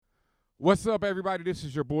What's up, everybody? This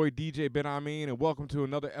is your boy, DJ Ben Amin, and welcome to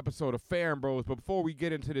another episode of Fair and Bros. But before we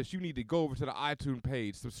get into this, you need to go over to the iTunes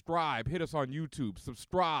page, subscribe, hit us on YouTube,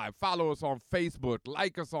 subscribe, follow us on Facebook,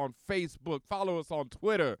 like us on Facebook, follow us on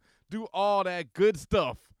Twitter, do all that good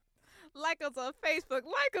stuff. Like us on Facebook.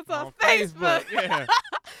 Like us on Facebook. Yeah.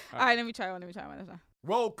 All right, let me try one.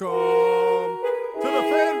 Welcome to the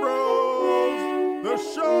Fan Bros, the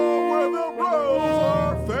show where the bros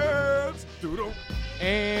are fans. Doodle.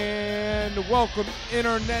 And welcome,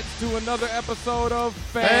 internets, to another episode of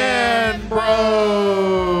Fan Bros.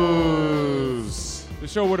 The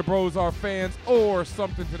show where the bros are fans or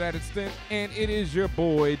something to that extent. And it is your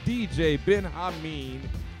boy, DJ Ben Amin,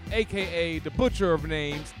 a.k.a. the Butcher of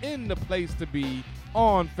Names, in the place to be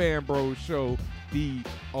on Fan Bros Show, the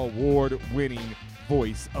award-winning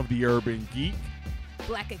voice of the urban geek.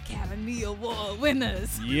 Black Academy Award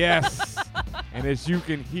winners. Yes. And as you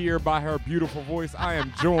can hear by her beautiful voice, I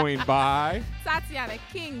am joined by Tatiana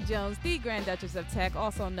King Jones, the Grand Duchess of Tech,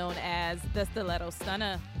 also known as the Stiletto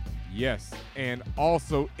Stunner. Yes, and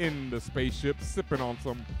also in the spaceship, sipping on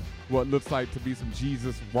some what looks like to be some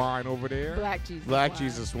Jesus wine over there. Black Jesus Black wine.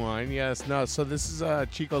 Jesus wine, yes. No, so this is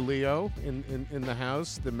Chico Leo in the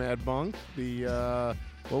house, the Mad Bunk, the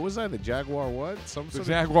what was that? The Jaguar what? The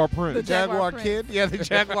Jaguar Prince. The Jaguar Prince. Kid? Yeah, the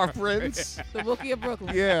Jaguar Prince. The Wookiee of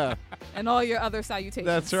Brooklyn. Yeah, And all your other salutations.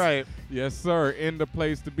 that's right. Yes, sir. In the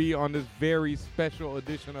place to be on this very special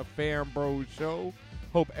edition of Fair and Bros Show.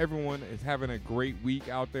 Hope everyone is having a great week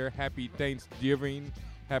out there. Happy Thanksgiving.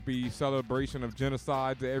 Happy celebration of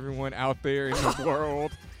genocide to everyone out there in the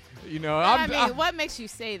world. You know, what makes you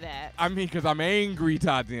say that? I mean, because I'm angry,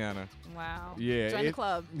 Tatiana. Wow. Yeah. Join the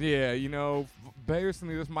club. Yeah, you know,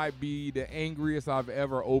 personally, this might be the angriest I've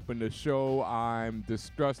ever opened a show. I'm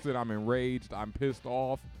disgusted. I'm enraged. I'm pissed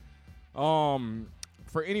off.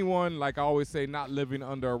 For anyone, like I always say, not living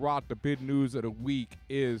under a rock, the big news of the week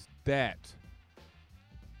is that,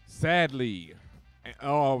 sadly,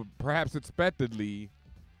 perhaps expectedly,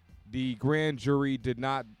 the grand jury did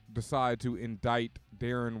not decide to indict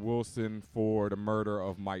Darren Wilson for the murder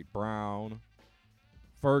of Mike Brown.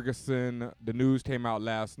 Ferguson, the news came out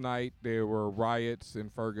last night. There were riots in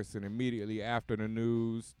Ferguson immediately after the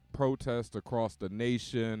news, protests across the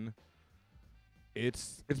nation.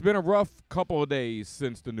 It's been a rough couple of days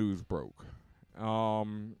since the news broke.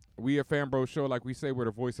 We at Fan Bros Show, like we say, we're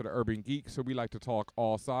the voice of the urban geek, so we like to talk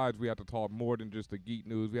all sides. We have to talk more than just the geek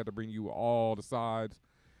news. We have to bring you all the sides.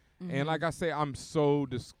 Mm-hmm. And like I say, I'm so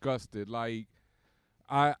disgusted. Like,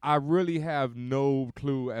 I really have no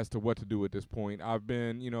clue as to what to do at this point. I've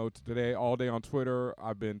been, today all day on Twitter.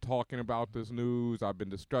 I've been talking about this news. I've been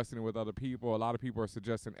discussing it with other people. A lot of people are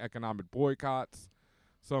suggesting economic boycotts.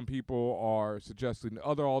 Some people are suggesting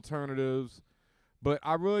other alternatives. But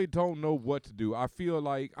I really don't know what to do. I feel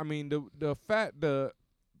like, the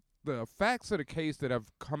facts of the case that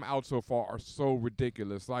have come out so far are so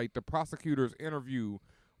ridiculous. Like, the prosecutor's interview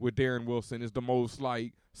with Darren Wilson is the most,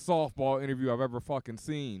 softball interview I've ever fucking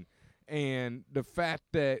seen. And the fact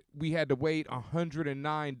that we had to wait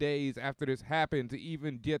 109 days after this happened to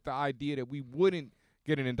even get the idea that we wouldn't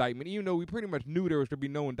get an indictment, even though we pretty much knew there was going to be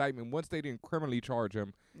no indictment. Once they didn't criminally charge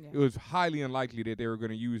him, It was highly unlikely that they were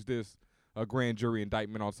going to use this grand jury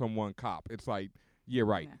indictment on some one cop. It's like, yeah,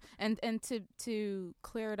 right. Yeah. And to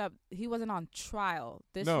clear it up, he wasn't on trial.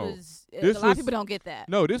 A This lot was- of people don't get that.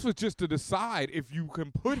 No, this was just to decide if you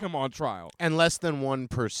can put him on trial. And less than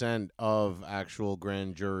 1% of actual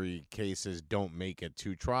grand jury cases don't make it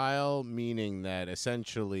to trial, meaning that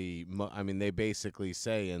essentially, they basically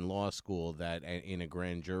say in law school that in a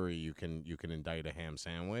grand jury you can indict a ham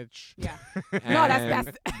sandwich. Yeah. No,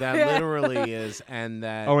 that's that literally is, and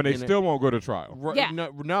that. Oh, and they still won't go to trial. Yeah.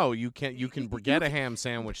 No, you can't. You can get a ham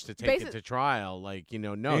sandwich to take it to trial.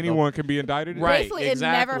 No. Anyone can be indicted. Right. Basically,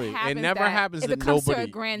 exactly. It never happens that if it comes nobody, to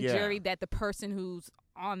a grand jury that the person who's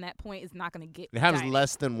on that point is not going to get It happens indicted.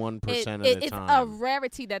 less than 1% of the time. It's a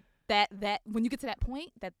rarity that when you get to that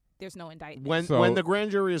point that there's no indictment. When the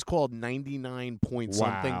grand jury is called 99 point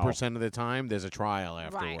something Wow. percent of the time, there's a trial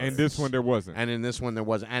afterwards. Right. And this one there wasn't. And in this one there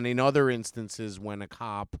wasn't. And in other instances when a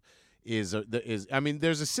cop there's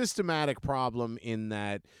a systematic problem in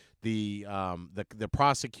that the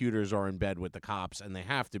prosecutors are in bed with the cops, and they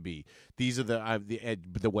have to be. These are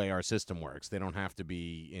the way our system works. They don't have to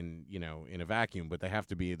be in a vacuum, but they have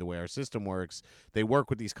to be the way our system works. They work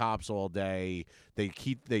with these cops all day. They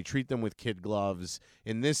treat them with kid gloves.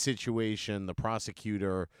 In this situation, the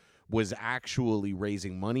prosecutor was actually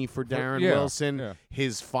raising money for Darren yeah, Wilson. yeah.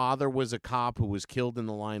 His father was a cop who was killed in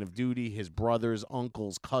the line of duty. His brothers,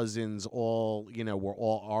 uncles, cousins, all, were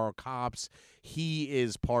all our cops. He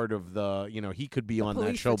is part of the, he could be on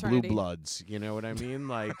that show fraternity. Blue Bloods. You know what I mean?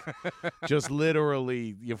 Like, just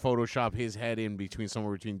literally, you Photoshop his head in between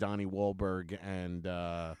somewhere between Donnie Wahlberg and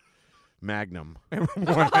Magnum. And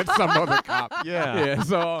some other cop. Yeah.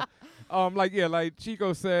 So, like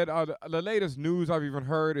Chico said, the latest news I've even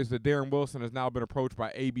heard is that Darren Wilson has now been approached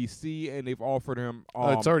by ABC, and they've offered him.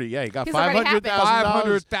 It's already, he got It's already happened.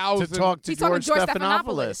 $500,000 to talk to He's talking George to George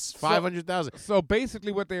Stephanopoulos. $500,000. So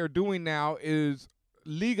basically, what they are doing now is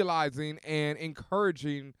legalizing and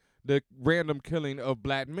encouraging the random killing of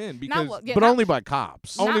black men because But only by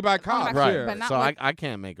cops. only by cops, Right. yeah. But not So what- I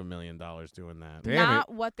can't make $1 million doing that. Damn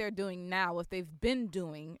not what they're doing now, what they've been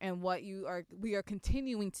doing, and what we are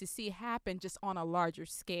continuing to see happen just on a larger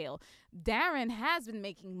scale. Darren has been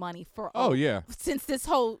making money for since this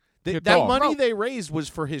whole Tipped That off. money they raised was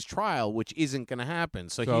for his trial, which isn't going to happen.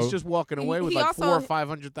 So he's just walking away with he like also- $400,000 or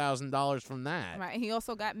 $500,000 from that. right. He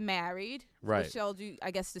also got married, Right. which showed you,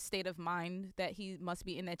 I guess, the state of mind that he must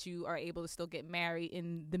be in, that you are able to still get married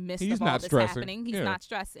in the midst He's of all not this stressing. happening. He's Yeah. not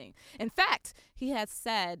stressing. In fact, he has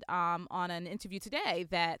said on an interview today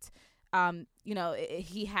that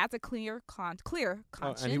he has a clear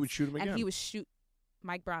conscience, and he would shoot him again. and he would shoot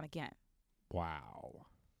Mike Brown again, Wow.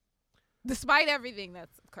 despite everything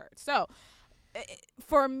that's occurred. So,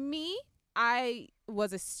 for me, I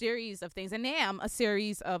was a series of things, and am a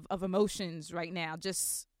series of emotions right now.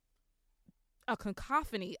 Just a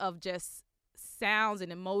cacophony of just sounds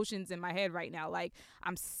and emotions in my head right now. Like,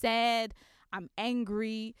 I'm sad, I'm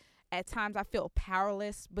angry. At times I feel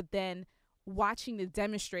powerless, but then watching the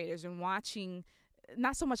demonstrators and watching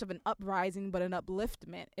not so much of an uprising, but an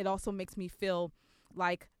upliftment, it also makes me feel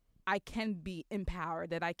like I can be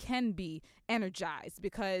empowered, that I can be energized,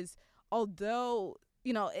 because although,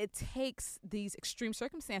 it takes these extreme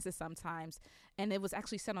circumstances sometimes, and it was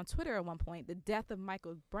actually said on Twitter at one point, the death of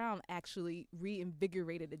Michael Brown actually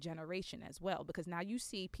reinvigorated a generation as well, because now you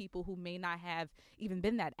see people who may not have even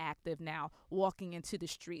been that active now walking into the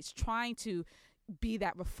streets, trying to be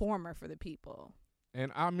that reformer for the people.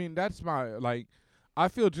 And I mean, that's I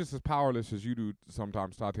feel just as powerless as you do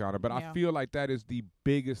sometimes, Tatiana, but Yeah. I feel like that is the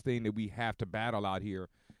biggest thing that we have to battle out here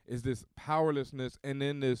is this powerlessness, and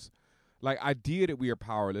then this idea that we are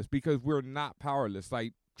powerless, because we're not powerless.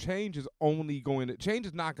 Like, change is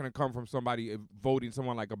not going to come from somebody voting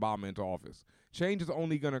someone like Obama into office. Change is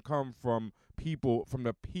only going to come from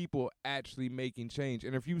the people actually making change.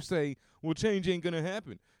 And if you say, well, change ain't going to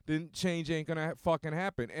happen, then change ain't going to fucking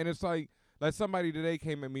happen. And it's like somebody today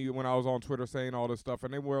came at me when I was on Twitter saying all this stuff,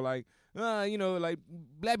 and they were like,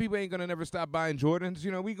 black people ain't going to never stop buying Jordans.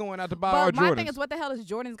 We going out to buy our Jordans. But my thing is, what the hell does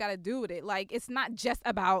Jordan's got to do with it? Like, it's not just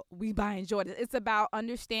about we buying Jordans. It's about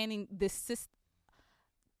understanding this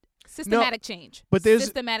systematic change. But there's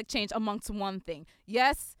systematic change amongst one thing.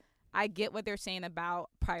 Yes, I get what they're saying about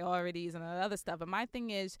priorities and other stuff, but my thing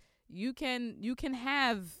is, you can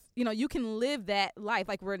have, you can live that life.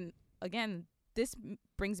 Like, this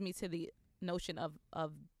brings me to the notion of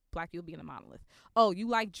black people being a monolith. Oh, you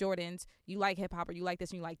like Jordans, you like hip hop, or you like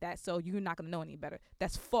this and you like that, so you're not going to know any better.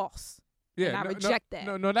 That's false. Yeah, and I reject that.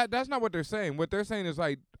 No, that's not what they're saying. What they're saying is,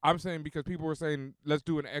 I'm saying, because people were saying, let's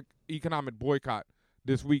do an economic boycott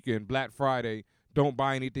this weekend, Black Friday. Don't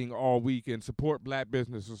buy anything all weekend. Support black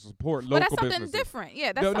businesses. Support local businesses. But that's something different.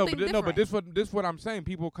 Yeah, that's something different. No, but this what I'm saying.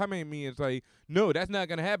 People come at me and say, no, that's not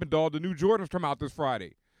going to happen, dog. The new Jordans come out this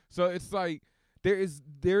Friday. So it's like there is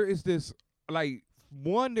this,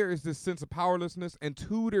 one, there is this sense of powerlessness, and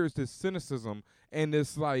two, there is this cynicism and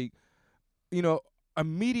this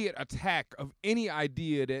immediate attack of any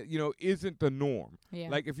idea that isn't the norm. Yeah.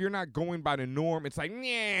 Like, if you're not going by the norm, it's like,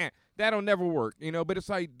 nah, that'll never work. But it's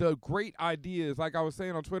like the great ideas, like I was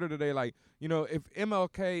saying on Twitter today, if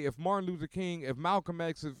MLK, if Martin Luther King, if Malcolm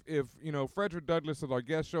X, if Frederick Douglass, as our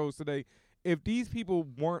guest shows today, if these people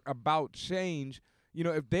weren't about change,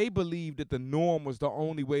 if they believed that the norm was the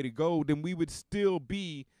only way to go, then we would still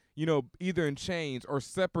be either in chains or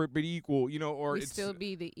separate but equal, or we'd it's still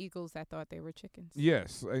be the eagles that thought they were chickens.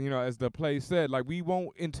 Yes, and as the play said, we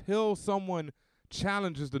won't until someone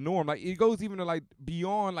challenges the norm. It goes even to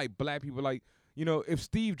beyond black people. If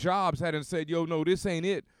Steve Jobs hadn't said, "Yo, no, this ain't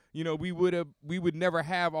it," we would never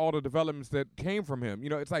have all the developments that came from him.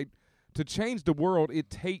 It's like, to change the world, it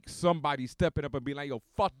takes somebody stepping up and being like, "Yo,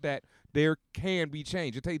 fuck that. There can be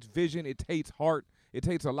change." It takes vision. It takes heart. It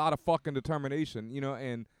takes a lot of fucking determination.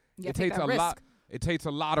 And it takes a lot. It takes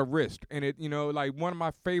a lot of risk. And it, one of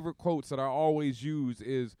my favorite quotes that I always use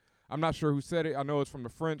is, I'm not sure who said it. I know it's from the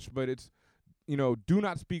French, but it's, do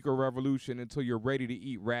not speak of revolution until you're ready to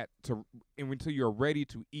eat until you're ready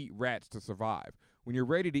to eat rats to survive. When you're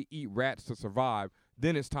ready to eat rats to survive,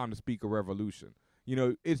 then it's time to speak of revolution.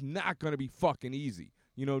 It's not going to be fucking easy.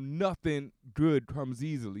 Nothing good comes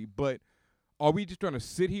easily, but are we just going to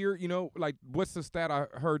sit here? Like, what's the stat I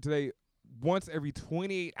heard today? Once every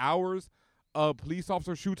 28 hours, a police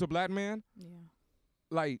officer shoots a black man. Yeah.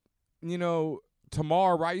 Like,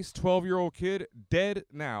 Tamar Rice, 12-year-old kid, dead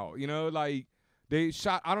now. Like, they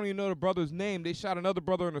shot, I don't even know the brother's name. They shot another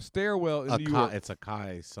brother in a stairwell in New York. It's a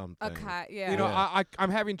Kai something. A Kai, yeah. I'm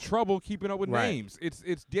having trouble keeping up with Right. names.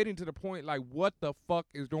 It's getting to the point, like, what the fuck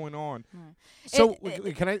is going on? So let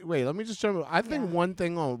me just jump in. I think Yeah. one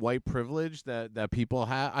thing on white privilege that people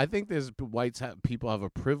have, I think people have a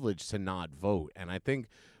privilege to not vote, and I think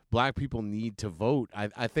black people need to vote.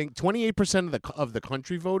 I think 28% of the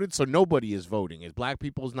country voted, so nobody is voting. If black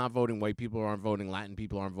people is not voting, white people aren't voting, Latin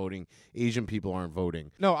people aren't voting, Asian people aren't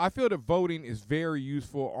voting. No, I feel that voting is very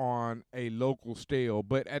useful on a local scale,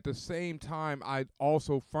 but at the same time, I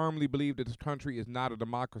also firmly believe that this country is not a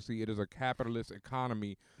democracy. It is a capitalist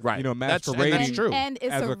economy. Right. Masquerading. That's true. And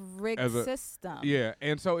it's As a a- rigged as a- system. Yeah,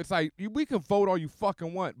 and so it's like we can vote all you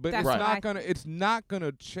fucking want, but That's it's what not I gonna. It's not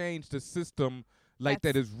gonna change the system like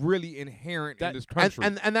that That's- is really inherent in this country.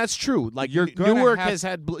 And that's true. Like You're gonna Newark have- has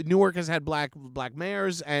had black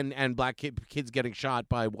mayors and black kids getting shot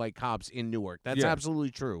by white cops in Newark. That's Yeah.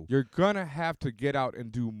 absolutely true. You're gonna have to get out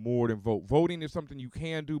and do more than vote. Voting is something you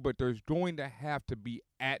can do, but there's going to have to be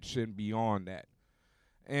action beyond that.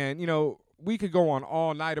 And we could go on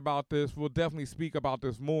all night about this. We'll definitely speak about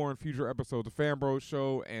this more in future episodes of Fan Bros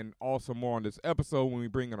Show, and also more on this episode when we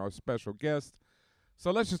bring in our special guest. So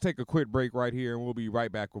let's just take a quick break right here, and we'll be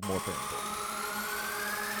right back with more Fan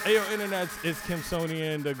Bros. Hey, yo, Internets, it's Kim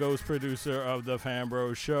Sonian, the ghost producer of the Fan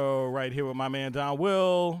Bros Show, right here with my man Don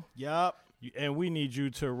Will. Yup. And we need you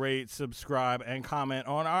to rate, subscribe, and comment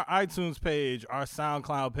on our iTunes page, our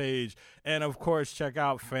SoundCloud page, and, of course, check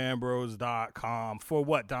out fanbros.com. For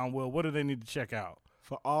what, Don Will? What do they need to check out?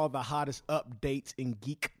 For all the hottest updates in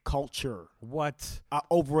geek culture. What? I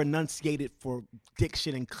over-enunciated for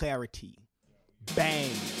diction and clarity. Bang.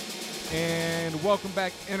 And welcome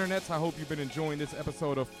back, Internets. I hope you've been enjoying this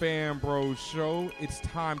episode of Fan Bros Show. It's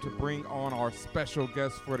time to bring on our special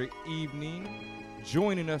guest for the evening.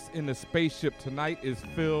 Joining us in the spaceship tonight is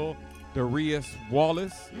Darius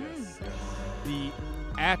Wallace, the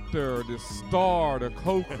actor, the star, the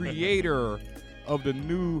co-creator of the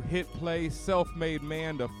new hit play Self-Made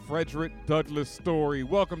Man, the Frederick Douglass story.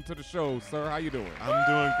 Welcome to the show, sir. How you doing? I'm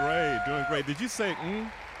doing great. Did you say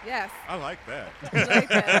Yes. I like that. You like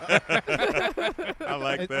that? I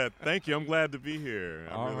like that. Thank you. I'm glad to be here.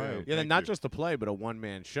 I All really right. am. Yeah, Thank not you. just a play, but a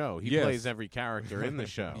one-man show. He Yes. plays every character in the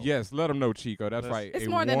show. Yes, let them know, Chico. That's That's- right. It's a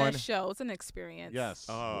more than one- a show. It's an experience. Yes.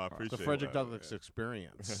 Oh, I appreciate The Frederick that. Douglass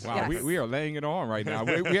experience. Wow, Yes. we are laying it on right now.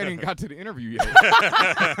 We ain't even got to the interview yet.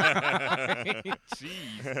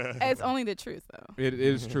 Jeez. It's only the truth, though. It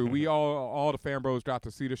is true. We all the Fan Bros got to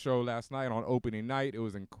see the show last night on opening night. It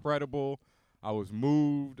was incredible. I was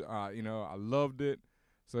moved. I loved it.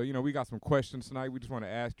 So, we got some questions tonight. We just want to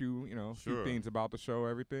ask you, a few Sure. things about the show,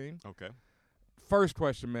 everything. Okay. First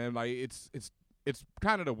question, man. Like, it's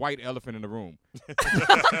kind of the white elephant in the room.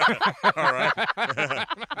 All right.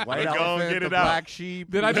 White Go on, elephant, get the it out. black sheep.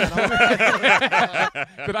 Did I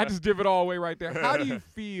just give it all away right there? How do you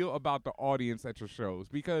feel about the audience at your shows?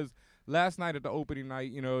 Because last night at the opening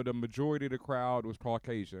night, the majority of the crowd was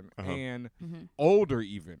Caucasian and older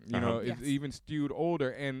even. It's Yes. even skewed older.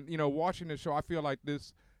 And, watching the show, I feel like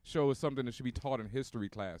this show is something that should be taught in history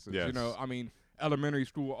classes. Yes. Elementary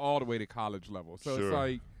school all the way to college level. So it's Sure.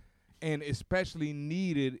 like, and especially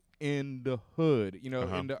needed in the hood, in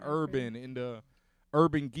the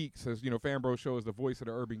urban, geeks. As Fan Bros Show is the voice of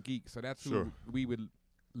the urban geeks. So that's Sure. who we would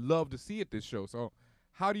love to see at this show. So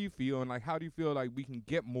how do you feel, and how do you feel like we can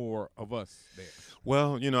get more of us there?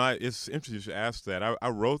 Well, it's interesting you should ask that. I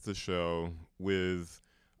wrote the show with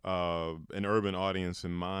an urban audience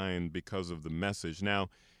in mind because of the message. Now,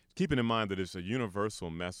 keeping in mind that it's a universal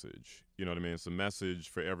message, you know what I mean? It's a message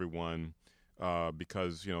for everyone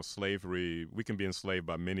because, slavery, we can be enslaved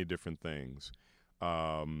by many different things.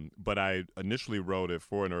 But I initially wrote it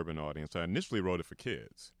for an urban audience. I initially wrote it for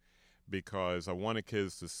kids because I wanted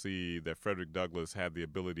kids to see that Frederick Douglass had the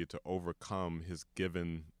ability to overcome his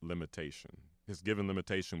given limitation. His given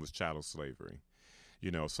limitation was chattel slavery.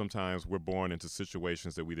 Sometimes we're born into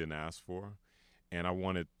situations that we didn't ask for. And I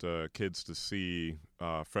wanted kids to see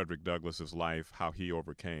Frederick Douglass's life, how he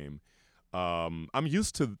overcame. I'm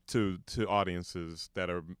used to audiences that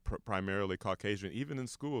are primarily Caucasian. Even in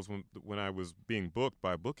schools, when I was being booked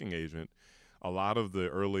by a booking agent, a lot of the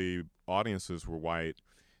early audiences were white,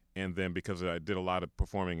 and then because I did a lot of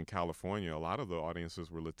performing in California, a lot of the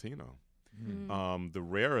audiences were Latino. The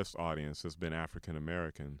rarest audience has been African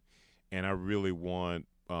American, and I really want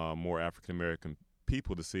more African American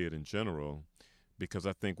people to see it in general, because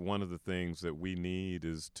I think one of the things that we need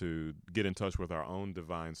is to get in touch with our own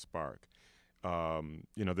divine spark.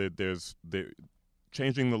 There's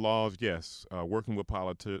changing the laws, yes. Working with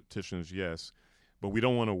politicians, yes. But we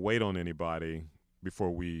don't want to wait on anybody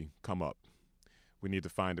before we come up. We need to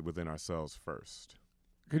find it within ourselves first.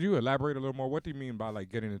 Could you elaborate a little more? What do you mean by like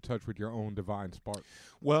getting in touch with your own divine spark?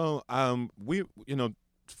 Well, in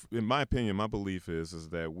my opinion, my belief is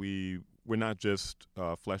that we're not just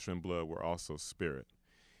flesh and blood, we're also spirit.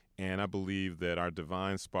 And I believe that our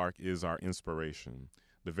divine spark is our inspiration,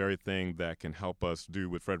 the very thing that can help us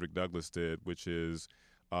do what Frederick Douglass did, which is,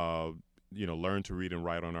 learn to read and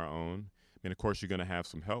write on our own. And of course, you're going to have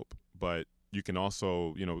some help, but you can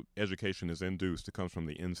also, education is induced. It comes from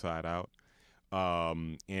the inside out.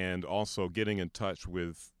 And also getting in touch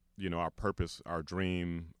with, our purpose, our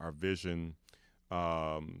dream, our vision,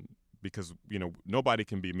 because, nobody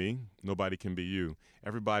can be me. Nobody can be you.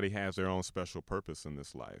 Everybody has their own special purpose in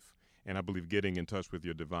this life. And I believe getting in touch with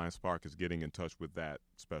your divine spark is getting in touch with that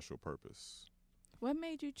special purpose. What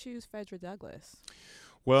made you choose Frederick Douglass?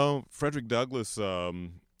 Well, Frederick Douglass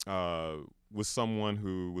was someone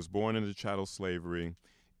who was born into chattel slavery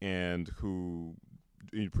and who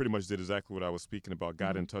pretty much did exactly what I was speaking about,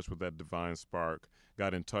 got in touch with that divine spark,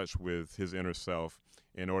 got in touch with his inner self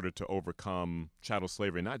in order to overcome chattel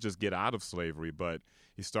slavery, not just get out of slavery, but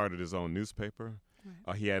he started his own newspaper.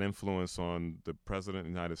 Right. He had influence on the president of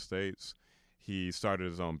the United States. He started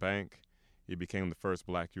his own bank. He became the first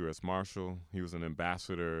black U.S. Marshal. He was an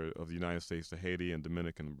ambassador of the United States to Haiti and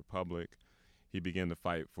Dominican Republic. He began to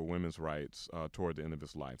fight for women's rights toward the end of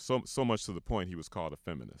his life. So much to the point he was called a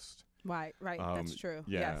feminist. Right. That's true.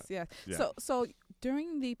 Yeah, Yes. yeah. So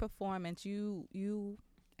during the performance, you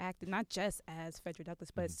acted not just as Frederick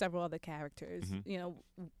Douglass, but several other characters,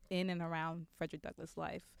 in and around Frederick Douglass'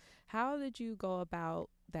 life. How did you go about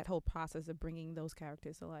that whole process of bringing those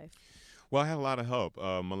characters to life? Well, I had a lot of help.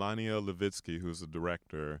 Melania Levitsky, who's the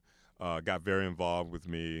director, got very involved with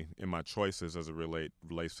me in my choices as it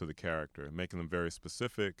relates to the character, making them very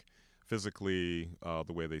specific, physically,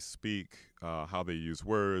 the way they speak, how they use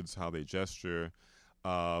words, how they gesture.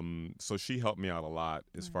 So she helped me out a lot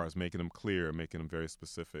as far as making them clear, making them very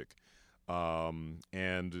specific.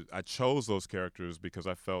 And I chose those characters because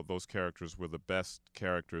I felt those characters were the best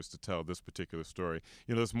characters to tell this particular story.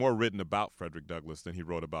 There's more written about Frederick Douglass than he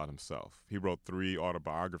wrote about himself. He wrote 3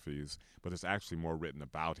 autobiographies, but there's actually more written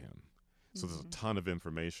about him. So there's a ton of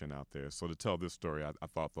information out there. So to tell this story, I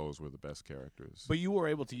thought those were the best characters. But you were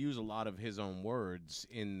able to use a lot of his own words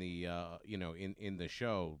in the, in the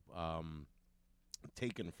show,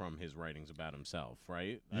 taken from his writings about himself,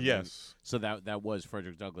 right? I mean, so that was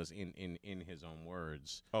Frederick Douglass in his own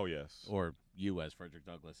words. Oh, yes. Or you as Frederick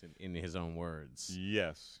Douglass in his own words.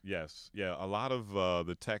 Yes. Yeah, a lot of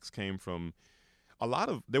the text came from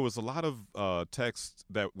there was a lot of text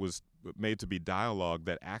that was made to be dialogue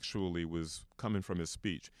that actually was coming from his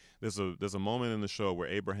speech. There's a moment in the show where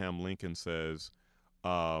Abraham Lincoln says,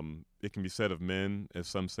 it can be said of men, as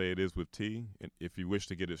some say it is with tea, and if you wish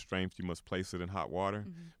to get its strength, you must place it in hot water.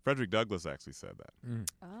 Frederick Douglass actually said that.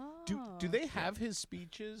 Oh. Do they have his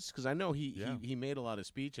speeches? Because I know he made a lot of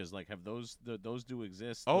speeches. Like, have those do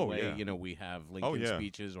exist? The way, we have Lincoln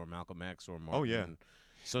speeches or Malcolm X or Martin. Oh, yeah.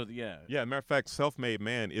 So, yeah. Yeah, matter of fact, Self-Made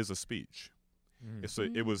Man is a speech.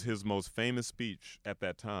 It was his most famous speech at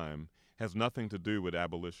that time. Has nothing to do with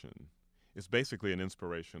abolition. It's basically an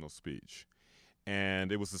inspirational speech.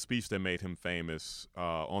 And it was the speech that made him famous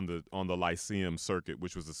on the Lyceum circuit,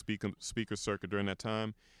 which was the speaker circuit during that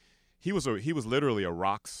time. He was literally a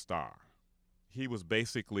rock star. He was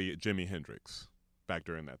basically Jimi Hendrix back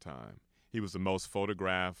during that time. He was the most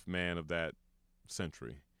photographed man of that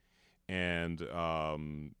century. And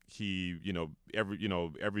every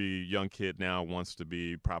young kid now wants to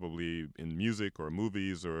be probably in music or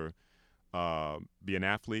movies or be an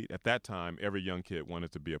athlete. At that time, every young kid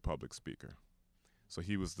wanted to be a public speaker. So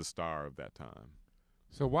he was the star of that time.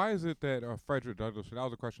 So why is it that Frederick Douglass, that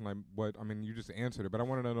was a question you just answered it, but I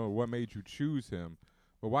wanted to know what made you choose him.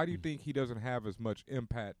 But why do you think he doesn't have as much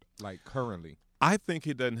impact like currently? I think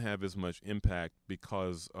he doesn't have as much impact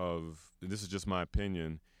because of, this is just my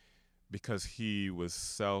opinion, because he was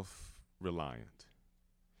self-reliant.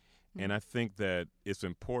 And I think that it's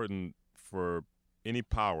important for any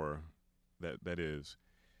power that is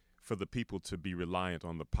for the people to be reliant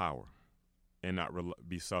on the power and not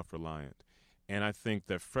be self-reliant. And I think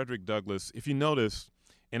that Frederick Douglass, if you notice,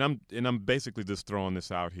 and I'm basically just throwing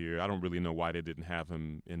this out here. I don't really know why they didn't have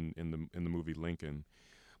him in the movie Lincoln,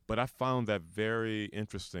 but I found that very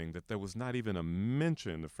interesting that there was not even a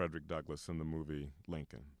mention of Frederick Douglass in the movie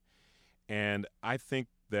Lincoln. And I think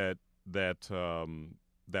that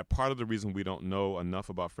part of the reason we don't know enough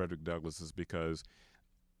about Frederick Douglass is because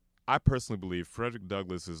I personally believe Frederick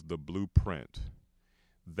Douglass is the blueprint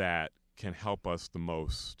that can help us the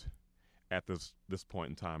most at this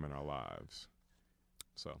point in time in our lives.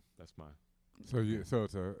 So that's mine. So it's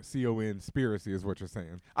a conspiracy is what you're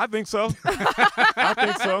saying. I think so. I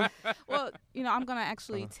think so. Well, I'm going to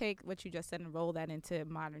actually take what you just said and roll that into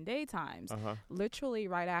modern day times. Literally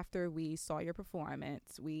right after we saw your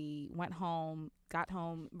performance, we got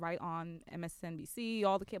home right on MSNBC,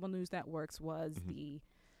 all the cable news networks was the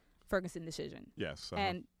Ferguson decision. Yes.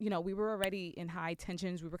 And, we were already in high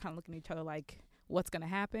tensions. We were kind of looking at each other like, what's going to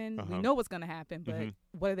happen? We know what's going to happen, but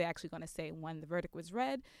what are they actually going to say? When the verdict was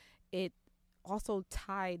read, it also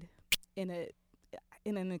tied in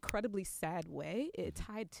an incredibly sad way. It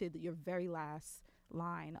tied to your very last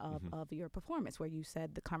line of your performance where you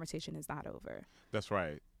said the conversation is not over. That's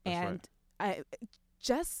right.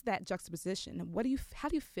 Just that juxtaposition. How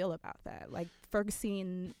do you feel about that? Like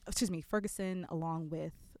Ferguson along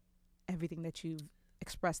with everything that you've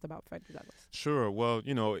expressed about Frederick Douglass. Sure. Well,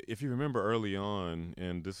 if you remember early on,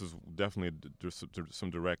 and this is definitely some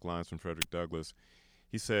direct lines from Frederick Douglass,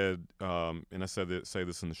 he said, and I say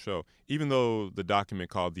this in the show, even though the document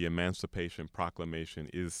called the Emancipation Proclamation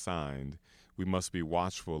is signed, we must be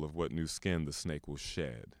watchful of what new skin the snake will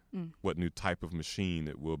shed, what new type of machine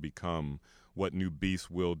it will become, what new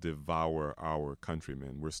beast will devour our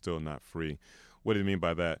countrymen. We're still not free. What do you mean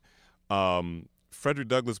by that? Frederick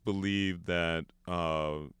Douglass believed that,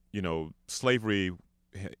 slavery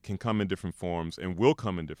can come in different forms and will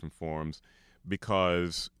come in different forms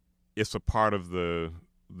because it's a part of the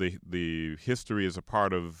history, is a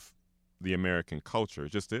part of the American culture.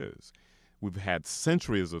 It just is. We've had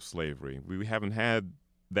centuries of slavery. We haven't had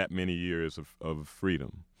that many years of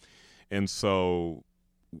freedom. And so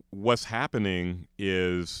what's happening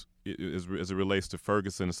is as it relates to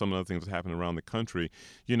Ferguson and some of the things that happened around the country,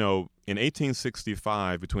 in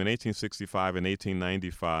 1865, between 1865 and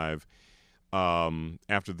 1895,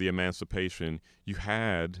 after the emancipation, you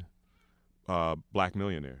had black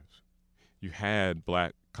millionaires. You had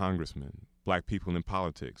black congressmen, black people in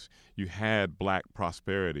politics. You had black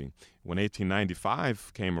prosperity. When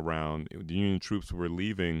 1895 came around, the Union troops were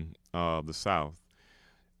leaving the South.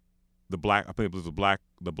 The black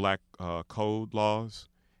code laws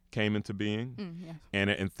came into being,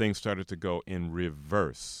 and things started to go in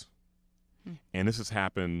reverse. And this has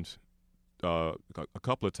happened a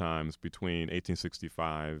couple of times between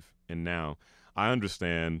 1865 and now. I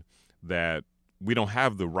understand that we don't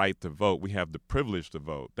have the right to vote. We have the privilege to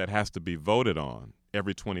vote. That has to be voted on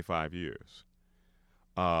every 25 years.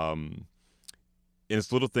 And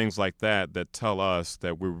it's little things like that that tell us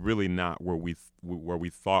that we're really not where we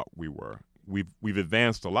thought we were. We've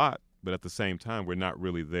advanced a lot, but at the same time, we're not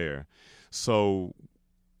really there. So,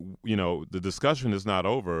 the discussion is not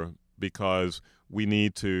over because we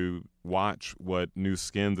need to watch what new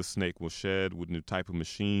skin the snake will shed, what new type of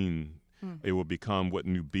machine it will become, what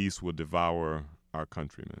new beast will devour our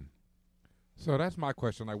countrymen. So that's my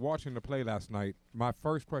question. Like watching the play last night, my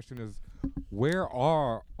first question is, where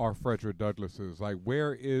are our Frederick Douglasses? Like,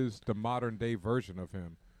 where is the modern day version of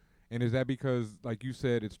him? And is that because, like you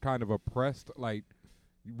said, it's kind of oppressed? Like,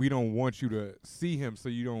 we don't want you to see him so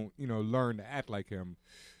you don't, learn to act like him.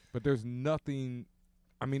 But there's nothing,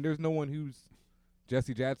 there's no one who's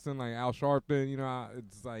Jesse Jackson, like Al Sharpton,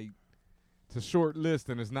 it's like, it's a short list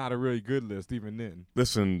and it's not a really good list even then.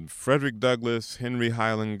 Listen, Frederick Douglass, Henry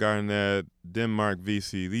Highland Garnett, Denmark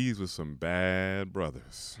Vesey, these were some bad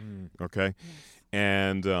brothers, okay? Yes.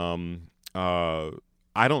 And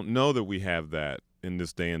I don't know that we have that in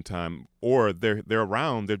this day and time, or they're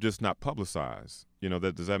around, they're just not publicized.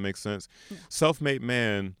 Does that make sense? Yeah. Self-made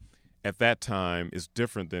man at that time is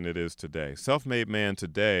different than it is today. Self-made man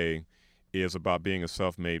today is about being a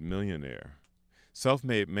self-made millionaire.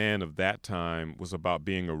 Self-made man of that time was about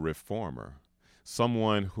being a reformer,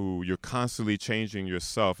 someone who you're constantly changing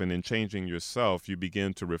yourself, and in changing yourself, you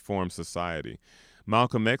begin to reform society.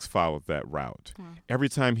 Malcolm X followed that route. Every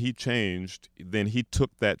time he changed, then he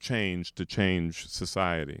took that change to change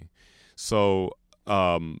society. So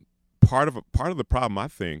part of the problem, I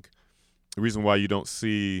think, The reason why you don't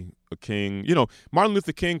see a king, Martin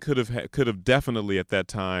Luther King could have definitely at that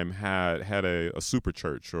time had a super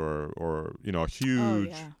church or a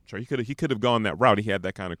huge church. He could have gone that route. He had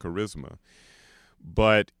that kind of charisma,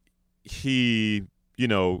 but he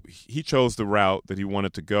chose the route that he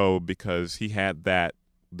wanted to go because he had that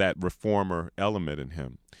reformer element in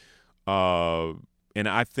him, and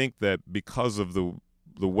I think that because of the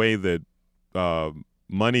way that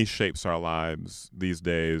money shapes our lives these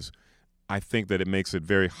days, I think that it makes it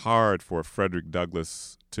very hard for Frederick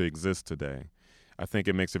Douglass to exist today. I think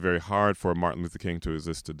it makes it very hard for Martin Luther King to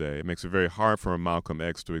exist today. It makes it very hard for Malcolm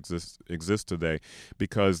X to exist today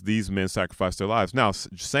because these men sacrificed their lives. Now,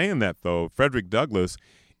 saying that, though, Frederick Douglass,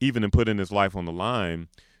 even in putting his life on the line,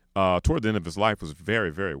 toward the end of his life was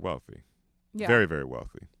very, very wealthy. Yeah. Very, very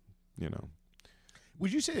wealthy,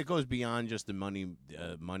 Would you say it goes beyond just the money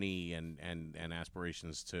and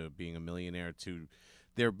aspirations to being a millionaire to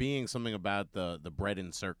there being something about the bread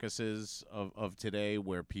and circuses of today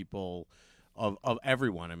where people of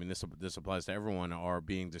everyone, I mean this applies to everyone, are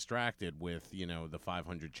being distracted with the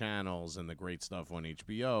 500 channels and the great stuff on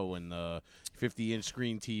HBO and the 50-inch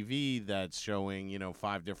screen TV that's showing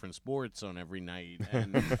 5 different sports on every night.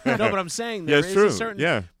 And, no, but I'm saying there is a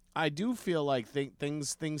certain I do feel like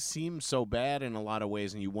things seem so bad in a lot of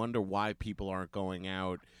ways, and you wonder why people aren't going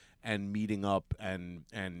out and meeting up and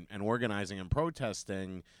organizing and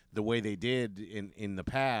protesting the way they did in the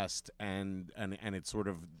past, and it's sort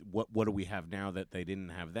of what do we have now that they didn't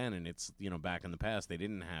have then? And it's back in the past they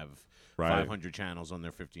didn't have 500 channels on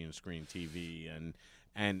their 50-inch screen TV,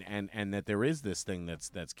 and that there is this thing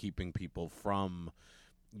that's keeping people from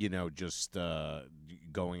just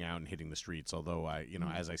going out and hitting the streets. Although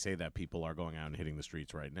as I say that, people are going out and hitting the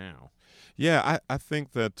streets right now. Yeah, I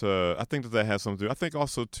think that that has something to do. I think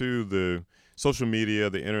also too the social media,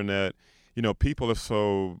 the internet. People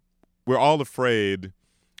are we're all afraid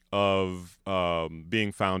of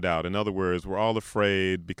being found out. In other words, we're all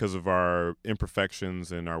afraid because of our imperfections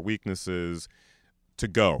and our weaknesses to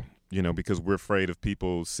go. Because we're afraid of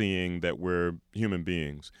people seeing that we're human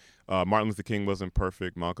beings. Martin Luther King wasn't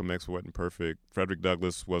perfect. Malcolm X wasn't perfect. Frederick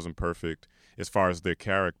Douglass wasn't perfect as far as their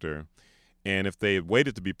character. And if they had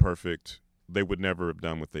waited to be perfect, they would never have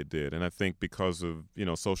done what they did. And I think because of,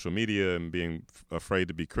 social media and being afraid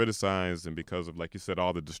to be criticized, and because of, like you said,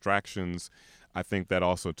 all the distractions, I think that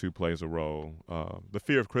also, too, plays a role. The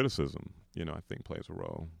fear of criticism, I think plays a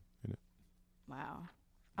role in it. Wow.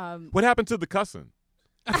 What happened to the cussing?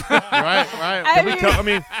 right. I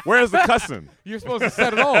mean, where's the cussing? You're supposed to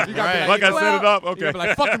set it off. You gotta be like I set it up. Okay. You gotta be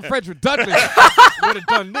like, fucking Frederick Douglass would have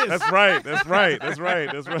done this. That's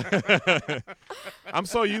right. I'm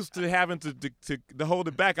so used to having to hold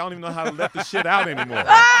it back. I don't even know how to let the shit out anymore.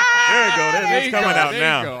 There you go. It's coming out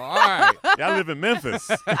now. Go. All right. Y'all live in Memphis.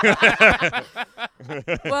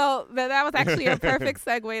 Well, that was actually a perfect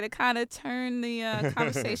segue to kind of turn the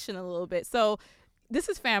conversation a little bit. So this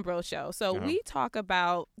is Fanbro Show. So we talk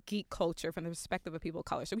about geek culture from the perspective of people of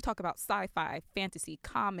color. So we talk about sci-fi, fantasy,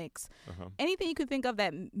 comics, anything you could think of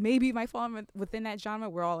that maybe might fall within that genre.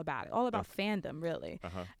 We're all about it. All about fandom, really.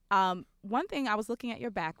 One thing, I was looking at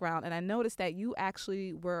your background, and I noticed that you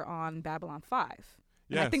actually were on Babylon 5.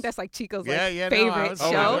 Yes. I think that's like Chico's favorite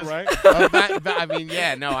show. Right?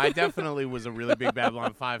 I definitely was a really big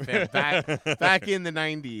Babylon 5 fan back in the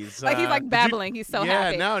 90s. Like he's like babbling. He's so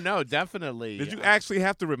happy. Yeah, no, definitely. Did you actually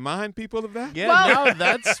have to remind people of that? Yeah, no,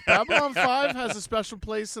 that's Babylon 5 has a special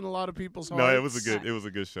place in a lot of people's hearts. No, it was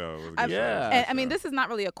a good show. And I mean, this is not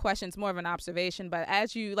really a question; it's more of an observation. But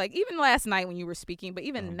as you even last night when you were speaking, but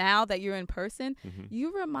even now that you're in person,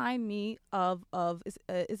 you remind me of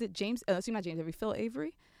is it James? Excuse me, not James Avery, Phil Avery.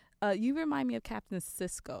 You remind me of Captain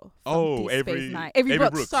Sisko from Deep Space Nine. Avery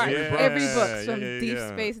Brooks. Sorry, Avery Brooks from Deep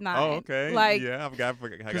Space Nine. Oh, okay. I forgot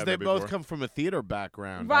because they both come from a theater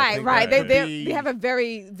background. Right. They have a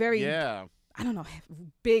very, very I don't know,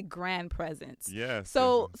 big grand presence. Yes.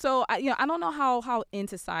 So I don't know how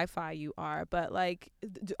into sci-fi you are, but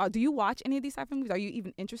do you watch any of these sci-fi movies? Are you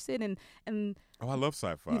even interested in? Oh, I love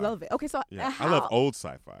sci-fi. You love it. Okay, so I love old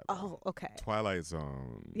sci-fi. Oh, okay. Twilight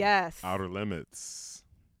Zone. Yes. Outer Limits.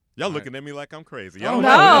 Y'all looking at me like I'm crazy. No,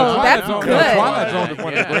 that's good. Twilight Zone is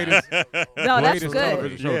one of the greatest. No, that's greatest good.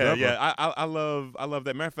 television shows ever. Yeah. I love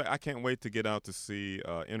that. Matter of fact, I can't wait to get out to see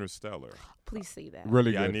Interstellar. Please see that.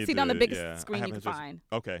 Really good. I need see it on the biggest screen you can find.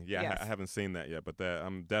 Okay, Yes. I haven't seen that yet, but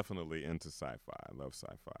I'm definitely into sci-fi. I love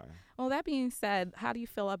sci-fi. Well, that being said, how do you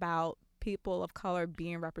feel about people of color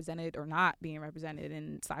being represented or not being represented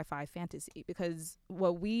in sci-fi fantasy? Because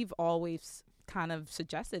what we've always kind of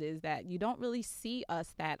suggested is that you don't really see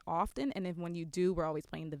us that often, and if when you do, we're always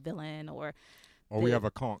playing the villain or Or we have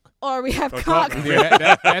a conch. Or we have A conch. conch.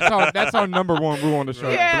 Yeah, that's our number one rule on the show.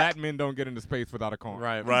 Yeah. Black men don't get into space without a conch.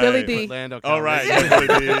 Right. Billy D. Orlando Oh, right. Calrissian. Yeah, Billy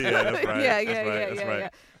D. Yeah, that's right. Yeah, That's right. That's right. yeah.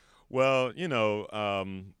 Well,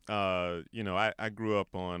 I grew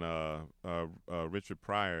up on Richard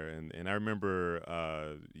Pryor, and I remember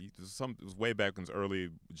it was way back in his early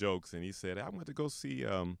jokes, and he said, "I went to go see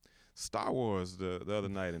Star Wars the other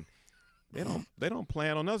night, and they don't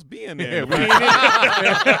plan on us being there. We ain't in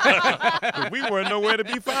it. We weren't nowhere to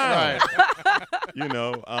be found."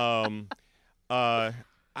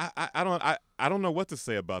 I don't know what to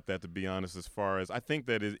say about that, to be honest. As far as I think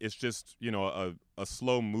that it's just a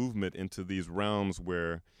slow movement into these realms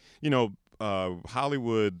where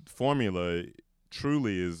Hollywood formula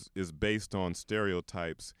truly is based on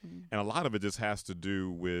stereotypes, and a lot of it just has to do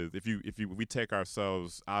with if we take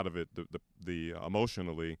ourselves out of it, the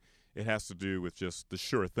emotionally, it has to do with just the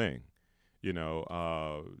sure thing.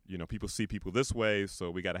 People see people this way, so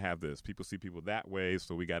we got to have this. People see people that way,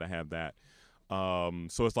 so we got to have that.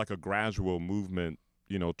 So it's like a gradual movement,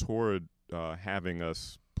 toward having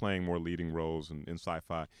us playing more leading roles in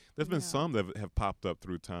sci-fi. There's been some that have popped up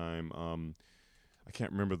through time. I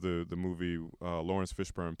can't remember the movie Lawrence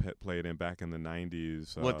Fishburne played in back in the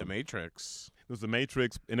 90s. The Matrix? It was The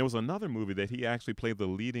Matrix, and there was another movie that he actually played the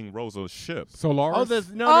leading roles on a ship. Solaris? Oh,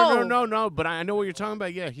 there's no. But I know what you're talking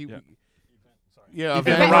about. Yeah,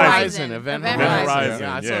 Event Horizon. Event Horizon.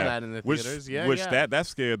 Yeah, I saw that in the theaters. That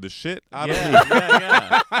scared the shit out of me.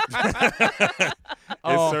 Yeah.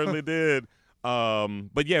 It certainly did.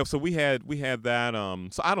 But yeah, so we had that.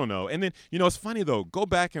 So I don't know. And then it's funny though. Go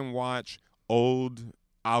back and watch old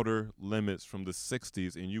Outer Limits from the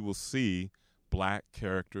 '60s, and you will see black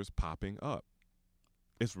characters popping up.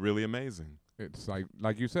 It's really amazing. It's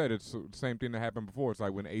like you said, it's the same thing that happened before. It's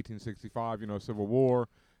like when 1865, Civil War.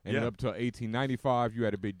 And then up to 1895, you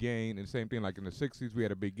had a big gain. And same thing, like in the 60s, we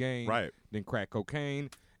had a big gain. Right. Then crack cocaine.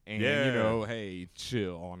 And, hey,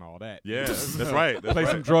 chill on all that. Yeah, that's right. Play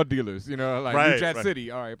some drug dealers, like New Jack City.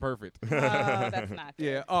 All right, perfect. Oh, that's not good.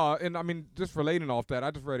 Yeah, and I mean, just relating off that, I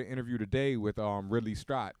just read an interview today with Ridley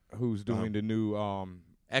Scott, who's doing the new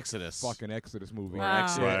Exodus. fucking Exodus movie. Wow.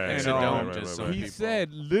 And he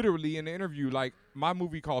said literally in the interview, like, my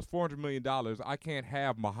movie cost $400 million. I can't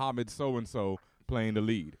have Muhammad so-and-so playing the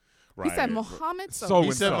lead. He said Muhammad So-and-so.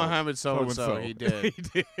 He said Muhammad so-and-so. He did. He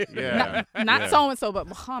did. Yeah. Not so-and-so, but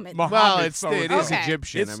Muhammad. Well, it is Okay.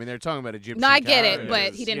 Egyptian. I mean, they're talking about Egyptian No, I get it, characters.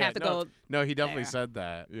 but he didn't have to go. No, he definitely there. said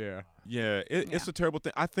that. Yeah. Yeah, it's a terrible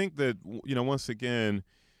thing. I think that once again,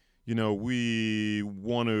 we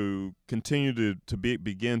want to continue to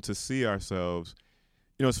begin to see ourselves.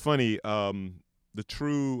 It's funny. The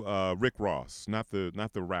true Rick Ross, not the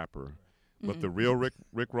rapper, but the real Rick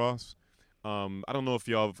Ross. I don't know if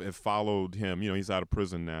y'all have followed him. He's out of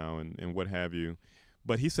prison now and what have you.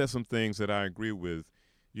 But he said some things that I agree with.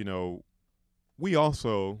 We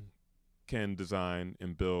also can design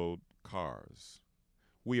and build cars.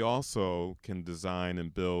 We also can design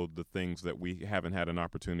and build the things that we haven't had an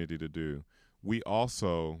opportunity to do. We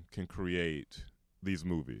also can create these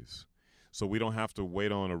movies. So we don't have to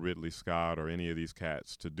wait on a Ridley Scott or any of these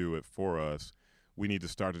cats to do it for us. We need to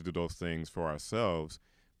start to do those things for ourselves.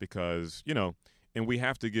 Because, and we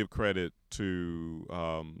have to give credit to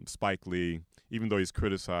Spike Lee, even though he's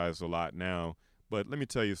criticized a lot now. But let me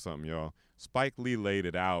tell you something, y'all. Spike Lee laid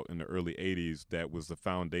it out in the early 80s that was the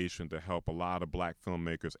foundation to help a lot of black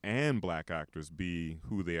filmmakers and black actors be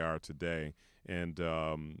who they are today. And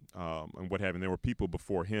what have you. There were people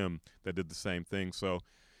before him that did the same thing. So,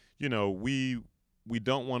 we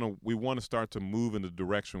want to start to move in the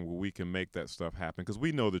direction where we can make that stuff happen because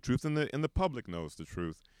we know the truth and the public knows the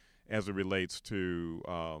truth as it relates to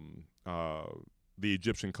the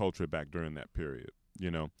Egyptian culture back during that period.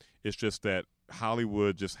 It's just that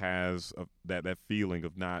Hollywood just has that feeling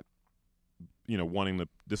of not, wanting to,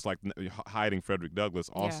 just like hiding Frederick Douglass,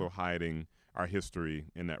 also hiding our history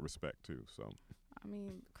in that respect too. So. I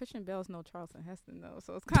mean, Christian Bale's no Charlton Heston though,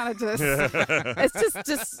 so it's kind of just it's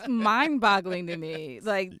just mind-boggling to me.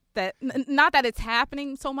 Like that, not that it's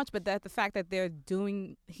happening so much, but that the fact that they're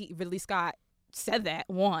doing. Ridley Scott said that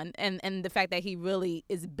one, and the fact that he really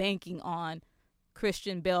is banking on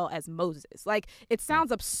Christian Bale as Moses. Like, it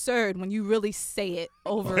sounds absurd when you really say it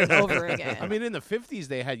over and over again. I mean, in the 50s,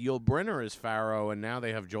 they had Yul Brynner as Pharaoh, and now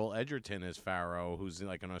they have Joel Edgerton as Pharaoh, who's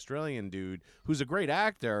like an Australian dude who's a great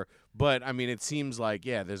actor. But, I mean, it seems like,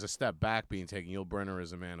 there's a step back being taken. Yul Brynner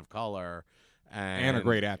is a man of color. And a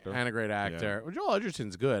great actor. And a great actor. Well, Joel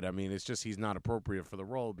Edgerton's good. I mean, it's just he's not appropriate for the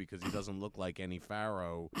role because he doesn't look like any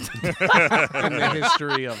pharaoh in the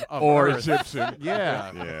history of or Earth. Egyptian.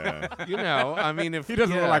 Yeah. Yeah. You know, I mean, if He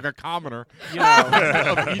doesn't yeah, look like a commoner you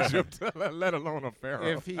know, of Egypt, let alone a pharaoh.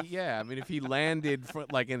 if he landed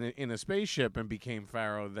in a spaceship and became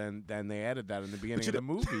pharaoh, then they added that in the beginning of the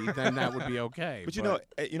movie, then that would be okay. But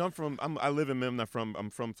I live in Memphis. I'm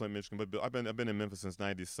from Flint, Michigan, but I've been in Memphis since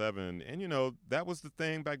 '97, and that was the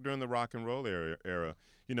thing back during the rock and roll era.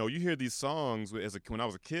 You hear these songs when I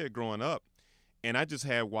was a kid growing up, and I just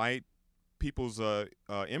had white people's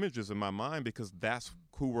images in my mind because that's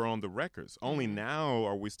who were on the records. Only now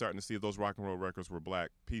are we starting to see those rock and roll records were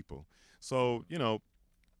black people. So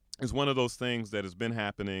it's one of those things that has been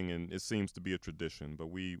happening, and it seems to be a tradition. But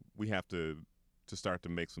we have to start to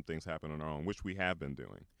make some things happen on our own, which we have been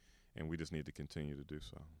doing, and we just need to continue to do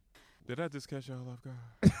so. Did I just catch y'all off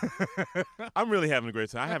guard? I'm really having a great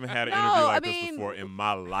time. I haven't had an interview like this before in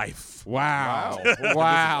my life. Wow. Wow. This is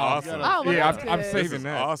awesome. Oh, well, Yeah, that's I'm good. saving This is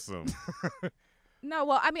that. awesome. No,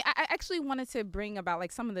 well, I mean, I actually wanted to bring about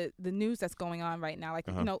like some of the news that's going on right now. Like,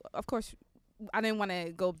 of course, I didn't want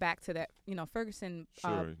to go back to that, Ferguson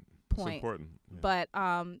Sure. point. It's important. Yeah. But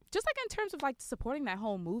just like in terms of like supporting that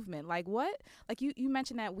whole movement, like what, like you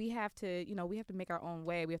mentioned that we have to, we have to make our own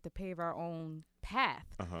way. We have to pave our own path.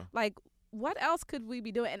 Like, what else could we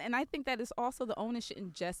be doing? And I think that is also the onus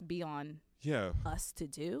shouldn't just be on us to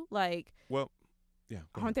do. Like, well, yeah.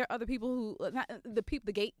 Aren't there other people who, not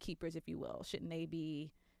the gatekeepers, if you will, shouldn't they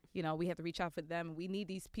be? We have to reach out for them. We need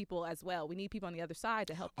these people as well. We need people on the other side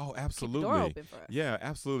to help. Oh, absolutely. Keep the door open for us. Yeah,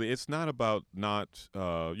 absolutely. It's not about not,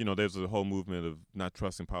 there's a whole movement of not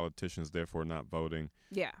trusting politicians, therefore not voting.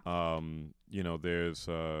 Yeah. There's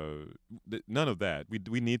none of that.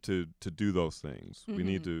 We need to do those things. We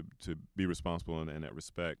need to be responsible in that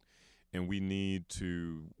respect, and we need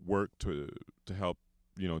to work to help,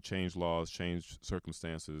 change laws, change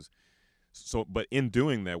circumstances. So, but in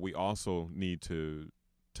doing that, we also need to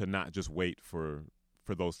not just wait for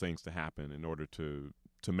those things to happen in order to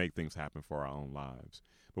make things happen for our own lives.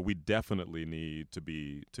 But we definitely need to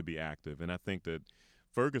be active. And I think that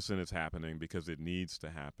Ferguson is happening because it needs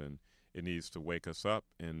to happen. It needs to wake us up,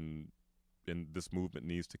 and this movement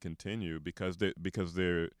needs to continue because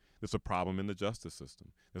there's a problem in the justice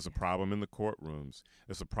system. There's a problem in the courtrooms.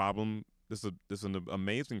 There's a problem. There's an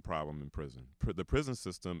amazing problem in prison. The prison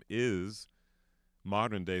system is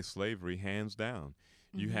modern day slavery, hands down.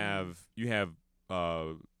 You have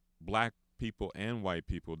black people and white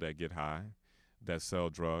people that get high, that sell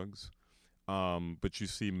drugs, but you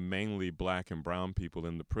see mainly black and brown people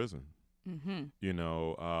in the prison.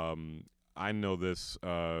 I know this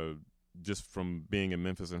just from being in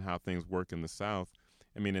Memphis and how things work in the South.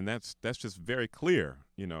 I mean, and that's just very clear.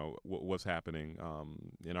 What's happening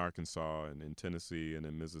in Arkansas and in Tennessee and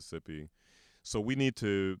in Mississippi. So we need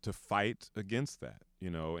to fight against that,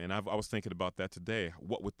 and I was thinking about that today.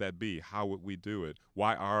 What would that be? How would we do it?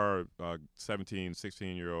 Why are 17,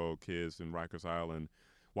 16-year-old kids in Rikers Island,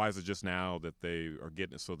 why is it just now that they are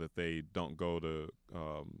getting it so that they don't go to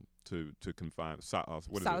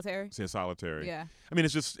solitary? Solitary. Yeah. I mean,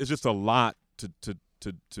 it's just a lot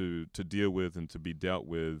to deal with and to be dealt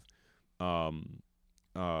with.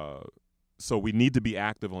 So we need to be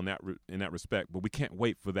active in that respect, but we can't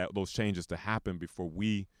wait for those changes to happen before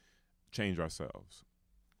we change ourselves.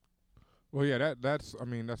 Well, yeah, that's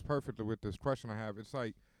perfectly with this question I have. It's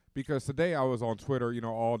like, because today I was on Twitter,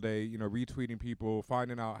 all day, retweeting people,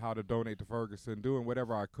 finding out how to donate to Ferguson, doing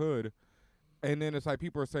whatever I could. And then it's like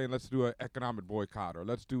people are saying, let's do an economic boycott, or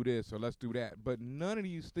let's do this, or let's do that. But none of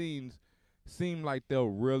these things seem like they'll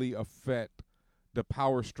really affect the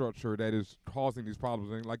power structure that is causing these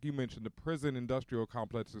problems. And like you mentioned, the prison industrial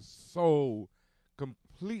complex is so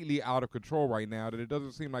completely out of control right now that it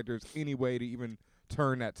doesn't seem like there's any way to even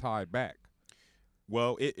turn that tide back.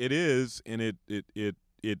 Well, it is, and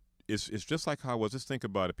it's just like how it was. Just think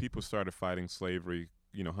about it. People started fighting slavery,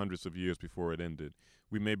 hundreds of years before it ended.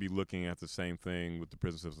 We may be looking at the same thing with the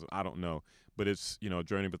prison system. I don't know, but it's a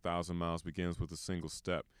journey of 1,000 miles begins with a single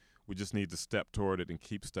step. We just need to step toward it and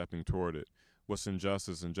keep stepping toward it. What's unjust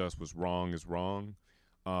is unjust. What's wrong is wrong.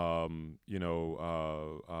 Martin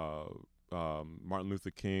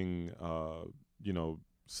Luther King,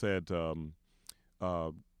 said,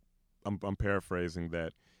 I'm paraphrasing,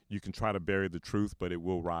 that you can try to bury the truth, but it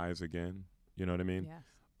will rise again. You know what I mean? Yes.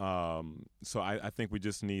 So I think we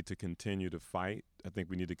just need to continue to fight. I think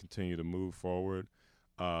we need to continue to move forward.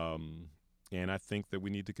 And I think that we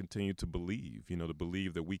need to continue to believe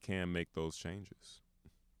that we can make those changes.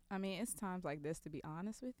 I mean, it's times like this, to be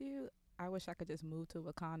honest with you, I wish I could just move to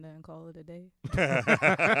Wakanda and call it a day.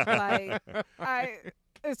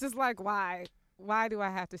 It's just like, why? Why do I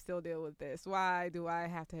have to still deal with this? Why do I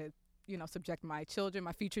have to, subject my children,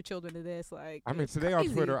 my future children to this? Like, I mean, today crazy.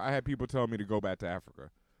 on Twitter, I had people tell me to go back to Africa.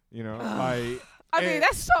 I mean,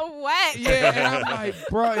 that's so wet. Yeah, and I'm like,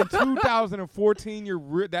 bro, in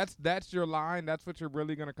 2014, that's your line. That's what you're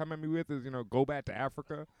really gonna come at me with is, go back to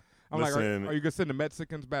Africa. I'm Listen, like, are you gonna send the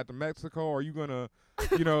Mexicans back to Mexico? Are you gonna,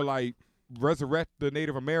 like, resurrect the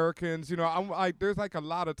Native Americans? I'm like, there's like a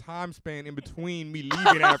lot of time span in between me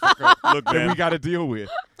leaving Africa Look, that man. we got to deal with.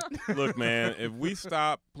 Look, man, if we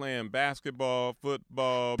stop playing basketball,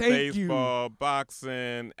 football, Thank baseball,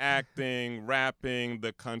 boxing, acting, rapping,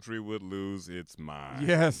 the country would lose its mind.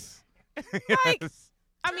 Yes. Like, Yes.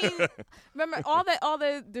 I mean, remember all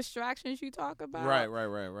the distractions you talk about? Right.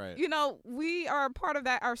 We are a part of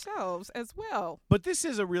that ourselves as well. But this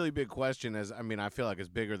is a really big question. I feel like it's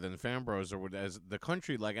bigger than Fan Bros or as the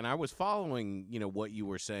country. Like, and I was following, what you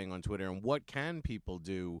were saying on Twitter and what can people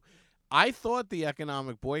do. I thought the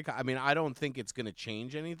economic boycott. I mean, I don't think it's going to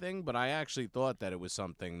change anything, but I actually thought that it was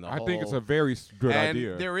something. I think it's a very good and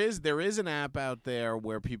idea. there is an app out there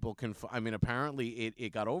where people can. Apparently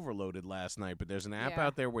it got overloaded last night, but there's an app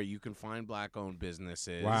out there where you can find black-owned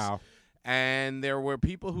businesses. Wow. And there were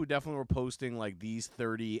people who definitely were posting like these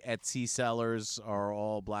 30 Etsy sellers are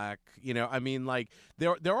all black. Like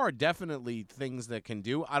there are definitely things that can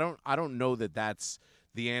do. I don't know that that's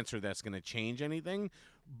the answer that's going to change anything.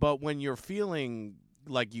 But when you're feeling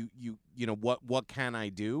like what can I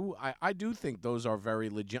do? I do think those are very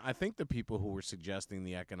legit. I think the people who were suggesting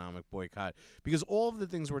the economic boycott, because all of the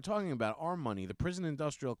things we're talking about are money. The prison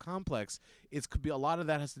industrial complex, could be a lot of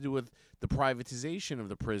that has to do with the privatization of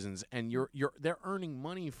the prisons, and they're earning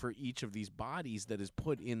money for each of these bodies that is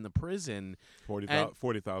put in the prison.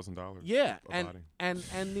 $40,000. Yeah, a body.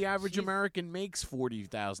 and the average American makes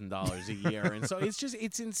 $40,000 a year, and so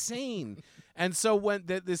it's insane. And so when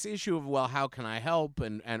this issue of how can I help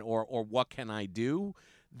or what can I do,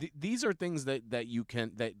 these are things that you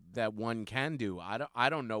can that one can do. I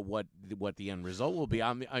don't know what the end result will be.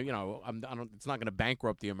 It's not going to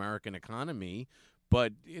bankrupt the American economy,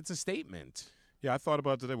 but it's a statement. Yeah, I thought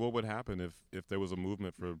about today what would happen if there was a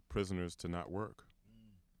movement for prisoners to not work.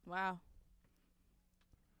 Wow.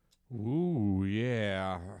 Ooh,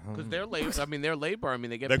 yeah. Because they're labor. They're labor.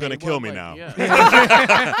 They get. They're going to kill me now. Yeah.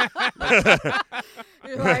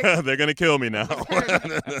 You're like, They're gonna kill me now.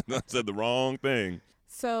 I said the wrong thing.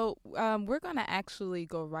 so we're going to actually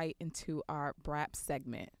go right into our BRAP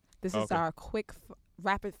segment. This is Okay. our quick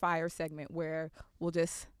rapid fire segment where we'll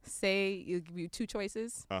just give you two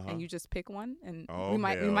choices and you just pick one, and Oh, we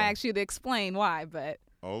might hell. ask you to explain why, but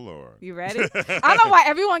Oh Lord. you ready? I don't know why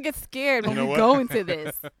everyone gets scared when You know we what? go into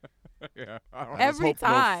this. Yeah. Every Hope no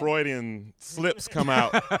time. Freudian slips come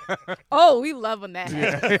out. Oh, we love when that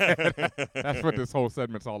happens. That's what this whole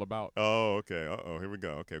segment's all about. Oh, okay. Uh-oh, here we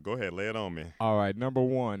go. Okay, go ahead. Lay it on me. All right, number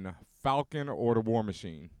 1, Falcon or the War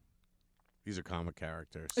Machine? These are comic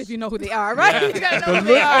characters. If you know who they are, right? You gotta know The who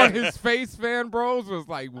they look are. on his face, Fan Bros, was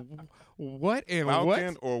like, what and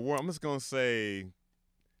Falcon what? or War? I'm just going to say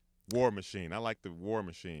War Machine. I like the War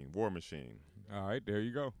Machine. War Machine. All right, there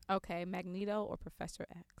you go. Okay, Magneto or Professor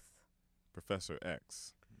X? Professor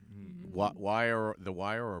X. Wire, The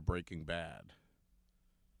Wire, or Breaking Bad?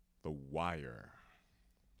 The Wire.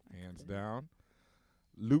 Hands down.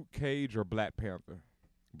 Luke Cage or Black Panther?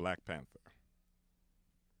 Black Panther.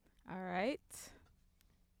 All right.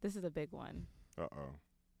 This is a big one. Uh-oh.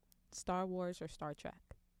 Star Wars or Star Trek?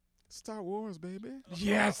 Star Wars, baby.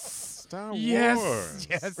 Yes. Star Yes. Wars.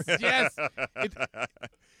 Yes.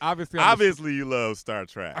 Obviously, you love Star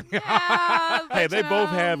Trek. Yeah, Hey, but, they both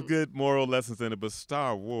have good moral lessons in it, but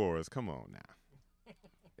Star Wars, come on now.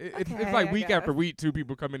 It's Okay, like I week after guess. week, two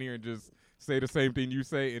people come in here and just say the same thing you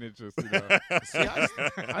say, and it's just, See,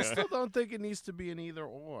 I still don't think it needs to be an either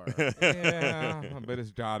or. yeah, but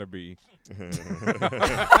it's gotta be. Such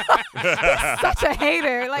a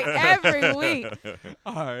hater, like every week.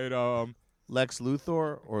 All right, Lex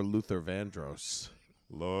Luthor or Luther Vandross?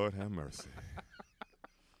 Lord have mercy.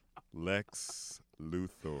 Lex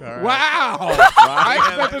Luthor. wow! I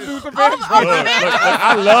expected Luther Vandross.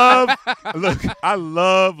 I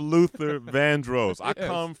love Luther Vandross. I Yes.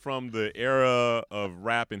 come from the era of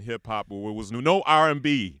rap and hip hop where there was no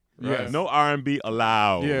R&B. Yes. No R&B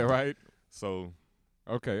allowed. Yeah, right. So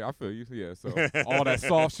Okay, I feel you. Yeah, so all that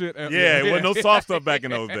soft shit. yeah, it wasn't no soft stuff back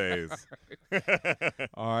in those days.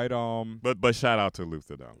 All right, But shout out to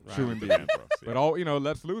Luther though. True Luther indeed. Vandross, yeah. but all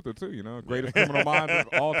Lex Luthor too. Greatest criminal mind of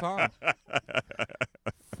all time.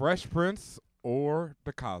 Fresh Prince or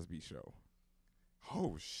The Cosby Show?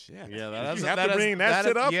 Oh shit! Yeah, Did you have to bring that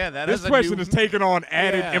shit up. Yeah, that This is a question new, is taking on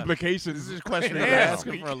added Yeah. implications. This is a question we've been Damn.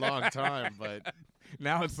 asking for a long time, but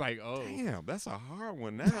Now it's like, oh. Damn, that's a hard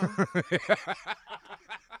one now.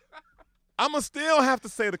 I'ma still have to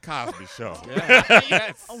say the Cosby Show.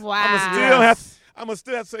 yes. Wow. I'ma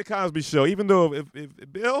still have to say Cosby Show, even though if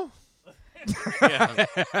Bill, Yeah.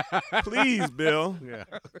 please, Bill. Yeah.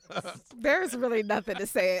 There's really nothing to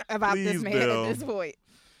say about this Please, man Bill. at this point.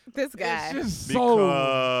 This guy. It's just so.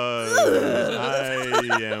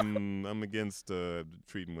 Because I'm against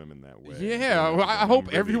treating women that way. Yeah, well, I I'm hope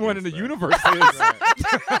really everyone in the against universe is.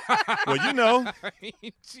 that. Well, you know,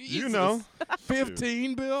 you know.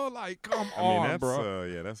 15, Bill? Like, come I mean, on, that's bro.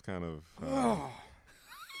 yeah, that's kind of.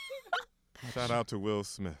 Shout out to Will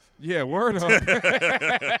Smith. Yeah, word up.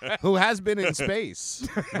 Who has been in space?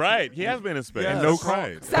 Right, he has been in space. Yeah, no no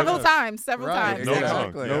right. Several times. Several Right. times. No Yeah. conk.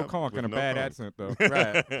 Exactly. No Yeah, conk and a with no bad conk. accent, though.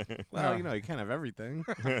 Right. Well, you can't have everything.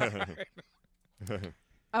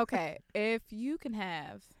 Okay. If you can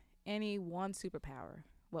have any one superpower,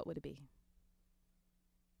 what would it be?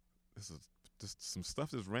 This is just some stuff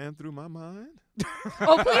just ran through my mind.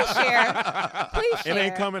 Oh, please share. Please share. It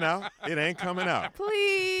ain't coming out. It ain't coming out.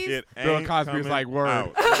 Please. It Bill ain't Cosby was coming like, word.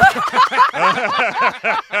 out.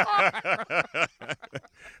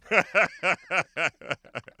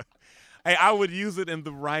 Hey, I would use it in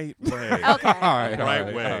the right way. Okay. All right, Right all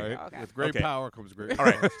right, way. all right. Okay. With great Okay. power comes great. All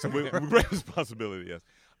right. So with great responsibility, yes.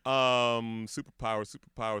 Superpower.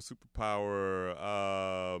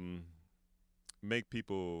 Make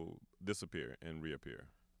people disappear and reappear.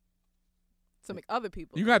 To make other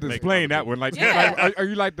people. You got to Make explain other that one. Like, Yeah. like, are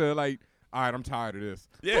you like the, like, all right, I'm tired of this.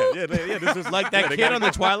 Yeah. This is Like that they kid gotta- on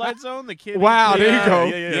the Twilight Zone. The kid. Wow, there you go.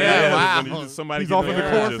 Yeah. Wow. When you just- somebody He's get off in in the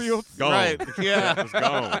there and just cornfields? Gone. Right. Yeah. It's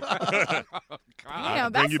gone.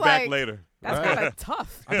 Damn, Bring that's you back like later. that's Right. kind of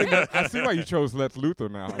tough. I think I see why you chose Lex Luthor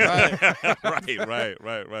now.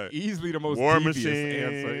 Right. Easily the most War devious Machine.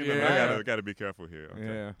 answer. You know, Yeah. I gotta be careful here. Okay.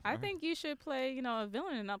 Yeah. I think you should play, a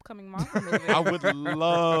villain in an upcoming Marvel movie. I would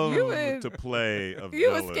love You would- to play a You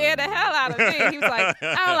villain. was scared the hell out of me. He was like,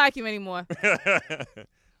 I don't like you anymore.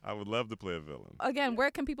 I would love to play a villain. Again, where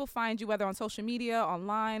can people find you, whether on social media,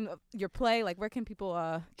 online, your play? Like, where can people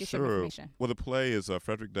get your information? Well, the play is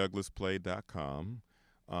frederickdouglassplay.com.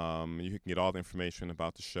 You can get all the information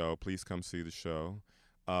about the show. Please come see the show.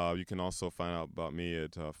 You can also find out about me at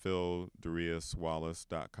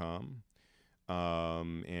phildariuswallace.com.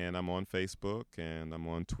 And I'm on Facebook and I'm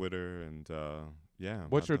on Twitter and yeah.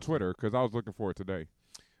 What's your Twitter? Because I was looking for it today.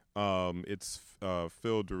 It's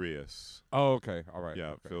Phil Darius. Oh, okay. All right.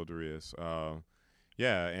 Yeah, Okay. Phil Darius.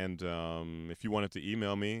 Yeah, and if you wanted to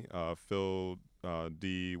email me,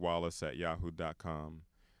 phildwallace@yahoo.com.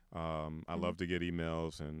 I love to get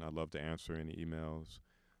emails and I love to answer any emails.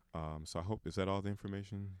 So I hope, is that all the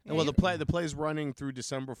information? Well, the play's running through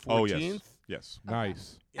December 14th. Oh, yes.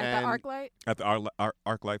 Nice. At And- the ArcLight? At the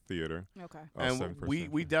ArcLight Theater. Okay. And 71st we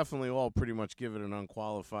Century. definitely all pretty much give it an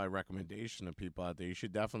unqualified recommendation to people out there. You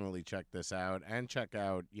should definitely check this out and check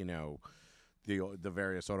out, the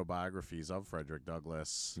various autobiographies of Frederick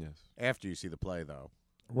Douglass Yes. after you see the play, though.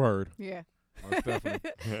 Word. Yeah. Most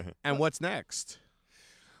definitely. And what's next?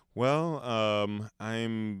 Well,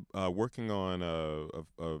 I'm working on a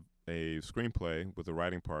screenplay with a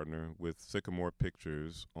writing partner with Sycamore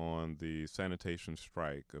Pictures on the sanitation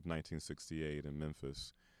strike of 1968 in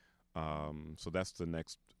Memphis. So that's the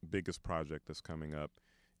next biggest project that's coming up.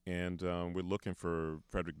 And we're looking for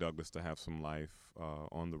Frederick Douglass to have some life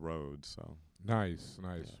on the road. So Nice.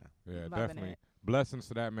 Yeah, Loving definitely. it. Blessings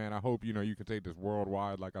to that, man. I hope, you can take this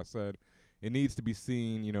worldwide. Like I said, it needs to be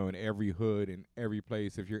seen, in every hood, in every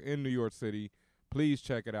place. If you're in New York City, please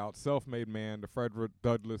check it out. Self-Made Man, the Frederick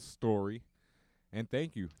Douglass story. And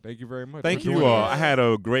thank you. Thank you very much. thank for you joining all. us. I had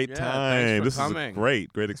a great Yeah, time. thanks for This coming. is a great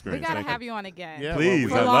We experience. got to Thank have you. you on again. Yeah, Please,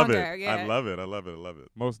 For I love longer, it. yeah. I love it. I love it.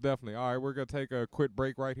 Most definitely. All right, we're going to take a quick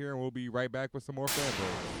break right here, and we'll be right back with some more Fan Bros.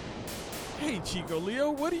 Hey, Chico Leo,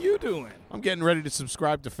 what are you doing? I'm getting ready to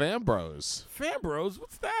subscribe to Fan Bros. Fan Bros,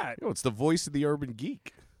 what's that? It's the voice of the urban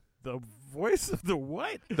geek. The voice of the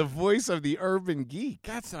what? The voice of the urban geek.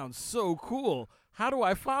 That sounds so cool. How do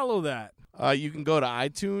I follow that? You can go to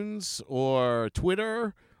iTunes or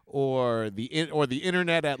Twitter or the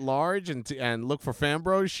internet at large and look for Fan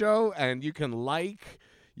Bros Show, and you can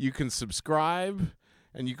you can subscribe,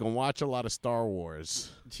 and you can watch a lot of Star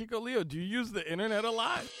Wars. Chico Leo, do you use the internet a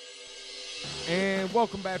lot? And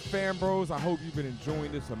welcome back, Fan Bros. I hope you've been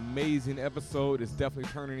enjoying this amazing episode. It's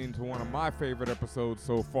definitely turning into one of my favorite episodes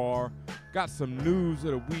so far. Got some news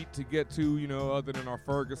of the week to get to, other than our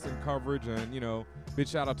Ferguson coverage. And, big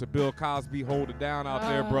shout out to Bill Cosby. Hold it down out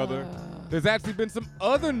there, brother. there's actually been some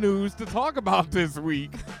other news to talk about this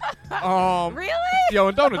week. Really? Yo,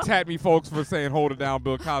 and don't attack me, folks, for saying hold it down,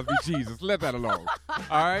 Bill Cosby. Jesus, let that alone.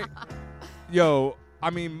 All right? Yo, I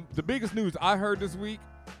mean, the biggest news I heard this week,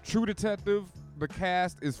 True Detective, the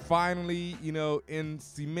cast is finally, in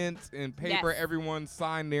cement and paper. Yes. Everyone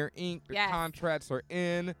signed their ink. The Yes. contracts are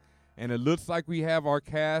in. And it looks like we have our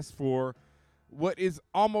cast for what is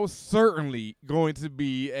almost certainly going to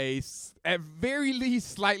be at very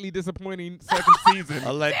least, slightly disappointing second season. A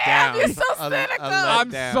letdown. Damn, you're so cynical. I'm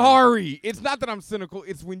letdown. sorry. It's not that I'm cynical.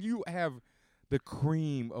 It's when you have the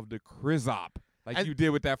cream of the Krizop, like And- you did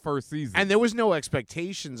with that first season. And there was no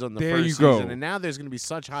expectations on the There first you go. season, and now there's going to be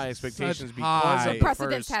such high expectations Such because high. of the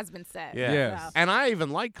Precedence first. has been set. Yeah. Yes. So. And I even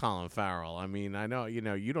like Colin Farrell. I mean, I know you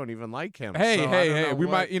don't even like him. hey, so I don't know we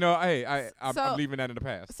what- might, I'm So- leaving that in the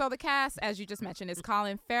past. So the cast, as you just mentioned, is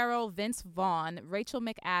Colin Farrell, Vince Vaughn, Rachel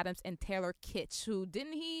McAdams, and Taylor Kitsch. Who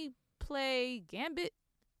didn't he play Gambit?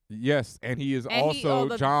 Yes, and he is And he- also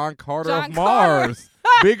the- John Carter John of Carter. Mars.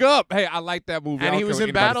 Big up. Hey, I like that movie. I And don't he care was what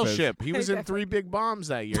in anybody says. Battleship. He was in Exactly. 3 Big Bombs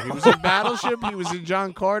that year. He was in Battleship. He was in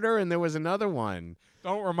John Carter, and there was another one.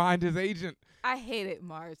 Don't remind his agent. I hated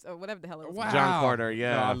Mars or whatever the hell it was. Wow. John Carter,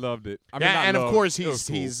 yeah. No, I loved it. I mean, Yeah, not and of loved, course it was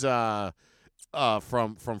he's cool.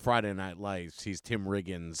 from Friday Night Lights. He's Tim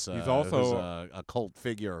Riggins. He's also- who's a cult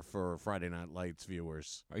figure for Friday Night Lights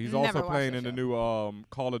viewers. He's Never also watched playing that in the show. new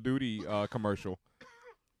Call of Duty commercial.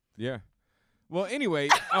 Yeah. Well, anyway,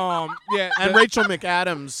 yeah. And Rachel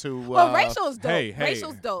McAdams, who Well, Rachel's dope. Hey,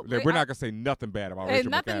 Rachel's dope. We're not gonna say nothing bad about There's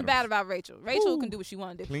Rachel nothing McAdams. bad about Rachel. Rachel can do what she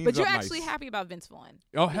wanted to do. Cleans But you're up actually nice. happy about Vince Vaughn.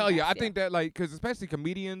 Oh hell yeah! I Yeah. think that because especially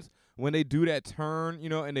comedians when they do that turn,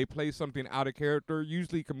 and they play something out of character.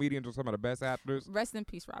 Usually comedians are some of the best actors. Rest in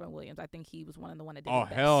peace, Robin Williams. I think he was one of the one that did Oh it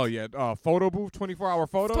best. hell yeah! Photo booth, 24-hour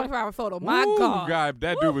photo. 24-hour photo. My Ooh, God.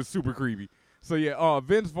 that dude was super creepy. So yeah,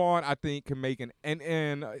 Vince Vaughn I think can make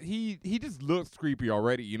and he just looks creepy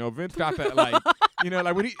already. Vince got that like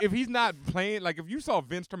like when if he's not playing like if you saw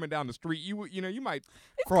Vince coming down the street, you would you might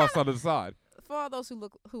cross on the side. For all those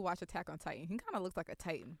who watch Attack on Titan, he kind of looks like a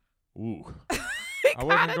Titan. Ooh. He I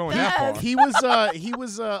wasn't kinda going that does. far. he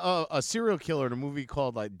was a serial killer in a movie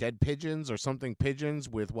called like Dead Pigeons or something Pigeons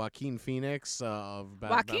with Joaquin Phoenix.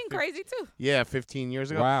 Joaquin crazy too. Yeah, 15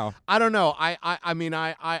 years ago. Wow. I don't know. I mean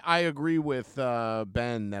I agree with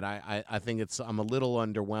Ben that I think I'm a little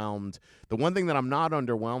underwhelmed. The one thing that I'm not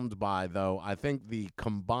underwhelmed by though, I think the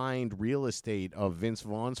combined real estate of Vince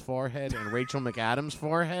Vaughn's forehead and Rachel McAdams'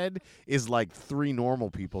 forehead is like 3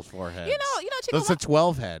 normal people's foreheads. Chico, That's a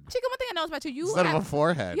 12 head Chico, one thing I know about you, instead of a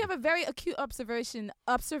forehead. you have a very acute observation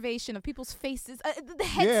of people's faces, the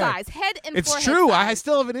head Yeah. size, head and It's forehead true. I size.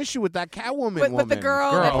 still have an issue with that Catwoman with woman. the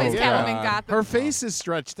girl that plays yeah. Catwoman Gotham. Her face is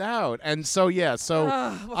stretched out, and so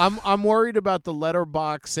Ugh. I'm worried about the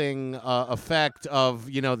letterboxing effect of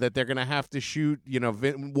that they're gonna have to shoot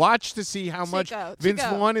watch to see how much Vince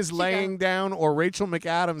Vaughn is laying down or Rachel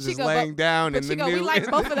McAdams is Chico, laying down But in the Chico, new we like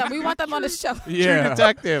both of them. We want them on the show. True Yeah.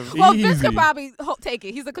 Detective. Well, Vince Easy. could probably take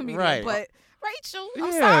it. He's a comedian, Right. but Rachel, I'm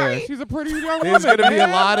Yeah, sorry. she's a pretty young woman. There's gonna be a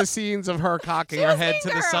man. lot of scenes of her cocking She her was head Mean to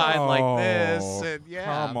the Girl. side like this. Oh, And yeah,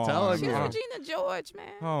 come I'm on. telling She's you. Regina George,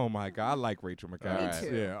 man. Oh my God, I like Rachel McAdams. Me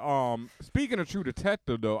too. Yeah. Speaking of True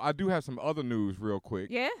Detective, though, I do have some other news real quick.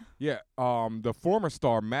 Yeah. Yeah. The former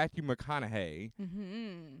star Matthew McConaughey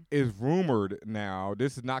Mm-hmm. is rumored now.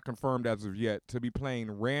 This is not confirmed as of yet to be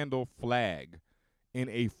playing Randall Flagg in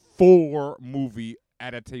a 4-movie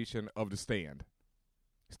adaptation of The Stand.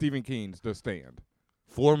 Stephen King's The Stand.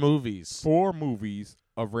 4 movies. 4 movies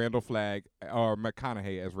of Randall Flagg or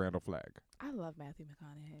McConaughey as Randall Flagg. I love Matthew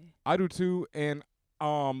McConaughey. I do too, and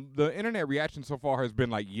the internet reaction so far has been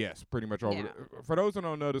like yes, pretty much over. Yeah. For those who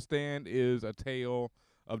don't know, The Stand is a tale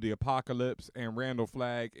of the apocalypse, and Randall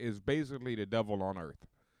Flagg is basically the devil on Earth.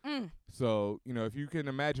 Mm. So if you can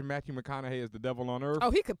imagine Matthew McConaughey as the devil on Earth, Oh,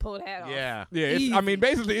 he could pull that off. Yeah. yeah, I easy. mean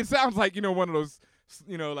basically it sounds like one of those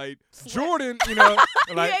like Slick. Jordan,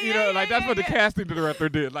 like Yeah, like that's what the yeah. casting director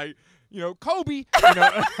did, like. Kobe.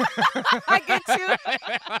 I get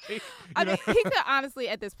you. I mean, he could honestly,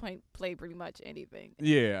 at this point, play pretty much anything.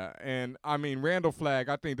 Yeah, and I mean Randall Flagg,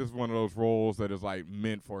 I think this is one of those roles that is like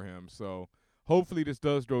meant for him. So hopefully this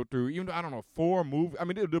does go through. Even though I don't know 4 movies. I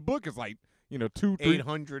mean the book is like 2, 3.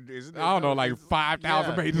 800, isn't it? I don't know, like 5,000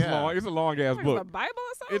 Yeah, pages yeah. long. It's a long ass What is it, a book. Bible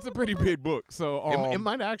or something? It's a pretty big book. So It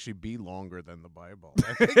might actually be longer than the Bible.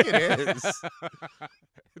 I think it is.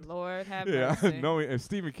 Lord have yeah, mercy. no. If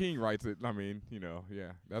Stephen King writes it, I mean,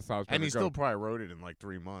 yeah, that's how it's And gonna he go. still probably wrote it in like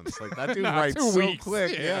 3 months. Like that dude Nah, writes 2 so weeks.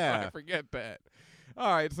 quick. Yeah. Forget that.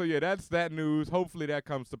 All right, so yeah, that's that news. Hopefully that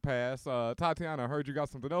comes to pass. Tatiana, I heard you got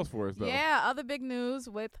something else for us, though. Yeah, other big news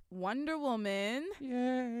with Wonder Woman.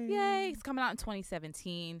 Yay. Yay, it's coming out in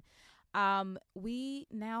 2017. We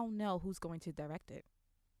now know who's going to direct it.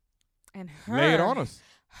 And Lay it on us.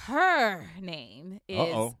 Her name is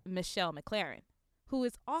Uh-oh. Michelle McLaren, who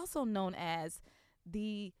is also known as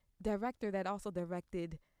the director that also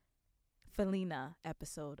directed Felina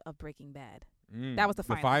episode of Breaking Bad. That was the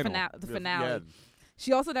final. The finale. Yeah.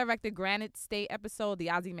 She also directed Granite State episode, the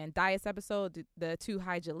Ozymandias episode, the 2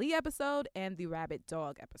 Hyjali episode, and the Rabbit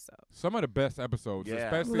Dog episode. Some of the best episodes, Yeah.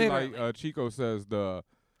 especially Literally. like Chico says, the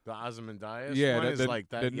Ozymandias one the, is the, like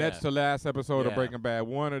that. the next to last episode of Yeah. Breaking Bad,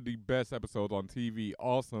 one of the best episodes on TV.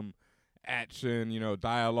 Awesome action,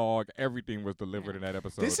 dialogue, everything was delivered in that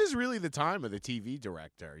episode. This is really the time of the TV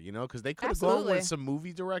director, because they could have gone Absolutely. with some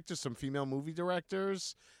movie directors, some female movie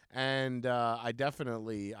directors, and I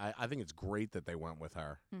think it's great that they went with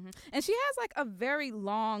her. Mm-hmm. And she has like a very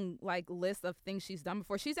long list of things she's done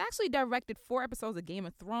before. She's actually directed 4 episodes of Game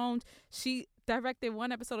of Thrones. She directed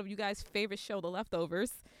 1 episode of you guys' favorite show, The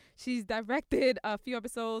Leftovers. She's directed a few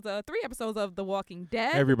episodes, 3 episodes of The Walking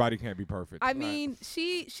Dead. Everybody can't be perfect. I mean,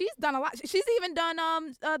 she's done a lot. She's even done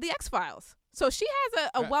The X-Files. So she has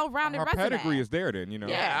a well-rounded Her resume. pedigree is there then, Yeah.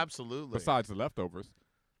 Absolutely. besides The Leftovers.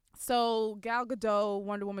 So Gal Gadot,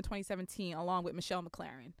 Wonder Woman 2017, along with Michelle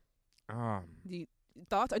McLaren.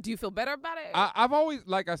 Thoughts? Or do you feel better about it? I've always,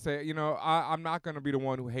 like I said, I'm not going to be the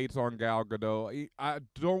one who hates on Gal Gadot. I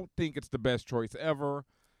don't think it's the best choice ever.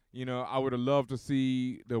 I would have loved to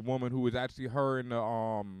see the woman who was actually her in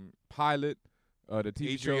the pilot, the TV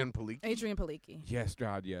Adrian show. Palicki. Adrian Palicki. Yes,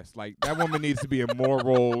 God, yes. Like, that woman needs to be in more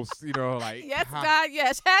roles, Yes, God,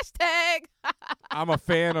 yes. Hashtag. I'm a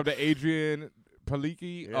fan of the Adrian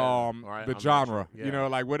Palicki, Yeah. All right, the I'm genre. actually-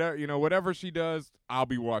 yeah. Whatever she does, I'll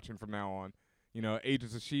be watching from now on.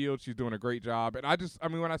 Agents of S.H.I.E.L.D., she's doing a great job.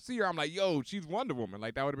 And when I see her, I'm like, yo, she's Wonder Woman.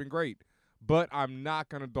 Like, that would have been great. But I'm not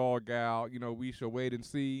going to dog Gal. We shall wait and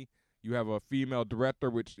see. You have a female director,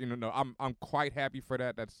 which, I'm quite happy for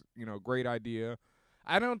that. That's, great idea.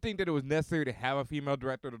 I don't think that it was necessary to have a female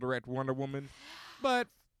director to direct Wonder Woman, but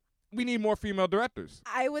we need more female directors.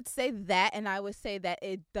 I would say that, and I would say that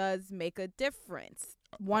it does make a difference.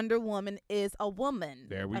 Wonder Woman is a woman,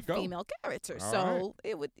 There we a go. female character, All so right.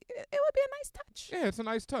 it would be a nice touch. Yeah, it's a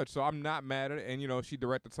nice touch. So I'm not mad at it. And, she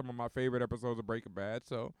directed some of my favorite episodes of Breaking Bad.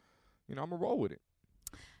 So, I'm going to roll with it.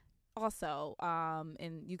 Also,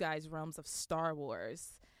 in you guys' realms of Star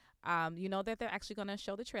Wars, you know that they're actually going to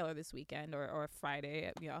show the trailer this weekend or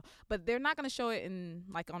Friday, but they're not going to show it in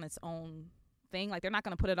on its own thing. Like, they're not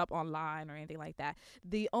going to put it up online or anything like that.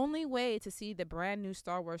 The only way to see the brand new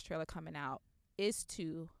Star Wars trailer coming out is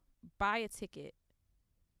to buy a ticket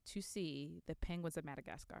to see the Penguins of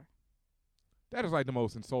Madagascar. That is like the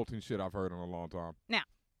most insulting shit I've heard in a long time. Now,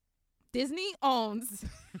 Disney owns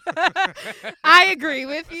I agree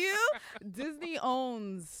with you. Disney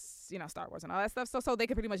owns, Star Wars and all that stuff. So they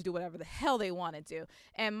can pretty much do whatever the hell they want to do.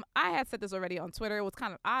 And I had said this already on Twitter. It was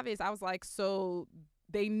kind of obvious. I was like, so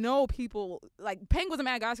they know people like Penguins of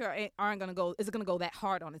Madagascar aren't going to go, is it going to go that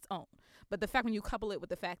hard on its own? But the fact when you couple it with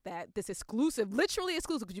the fact that this exclusive, literally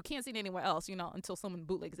exclusive, because you can't see it anywhere else, until someone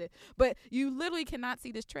bootlegs it. But you literally cannot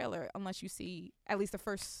see this trailer unless you see at least the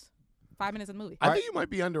first 5 minutes of the movie. I think you might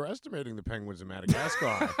be underestimating the Penguins of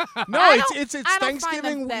Madagascar. No, I it's don't find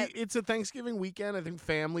Thanksgiving. them that- It's a Thanksgiving weekend. I think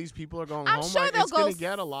families, people are going I'm home. sure they'll it's go going to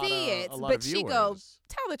get a lot see it, of a lot but of viewers. Chico,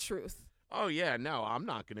 tell the truth. Oh yeah, no, I'm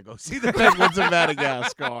not going to go see the Penguins of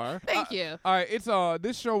Madagascar. Thank you. All right, it's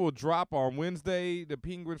this show will drop on Wednesday. The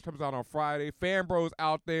Penguins comes out on Friday. Fan bros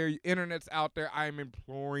out there, internet's out there. I am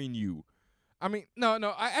imploring you. I mean,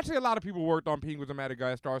 no. Actually, a lot of people worked on Penguins of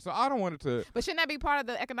Madagascar, so I don't want it to. But shouldn't that be part of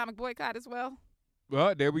the economic boycott as well?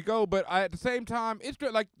 Well, there we go. But at the same time, it's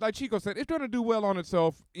like Chico said, it's going to do well on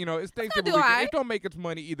itself. It's Thanksgiving do weekend. alright. It's going to make its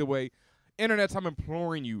money either way. Internets, I'm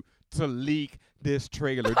imploring you to leak this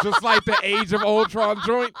trailer. Just like the Age of Ultron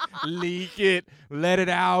joint. Leak it. Let it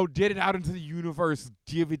out. Get it out into the universe.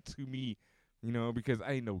 Give it to me. Because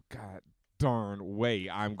I ain't no god darn way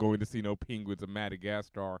I'm going to see no Penguins of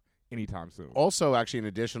Madagascar anytime soon. Also, actually, in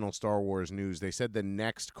additional Star Wars news, they said the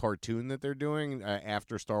next cartoon that they're doing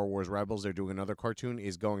after Star Wars Rebels, they're doing another cartoon,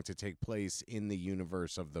 is going to take place in the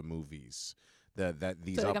universe of the movies.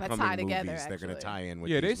 These So they're gonna upcoming tie together, movies, they're going to actually. tie in with.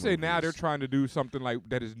 Yeah, they these say now they're movies. trying to do something like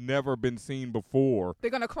that has never been seen before. They're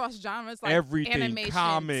gonna cross genres like Everything, animation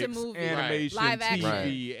comics, to movie, animation, live action.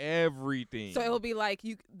 TV, everything. So it'll be like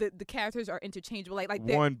the characters are interchangeable, like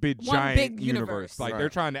one big one giant big universe. universe. Like Right. they're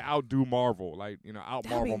trying to outdo Marvel, out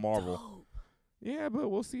That'd be Marvel. dope. Yeah, but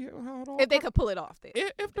we'll see how it all. If they could pull it off,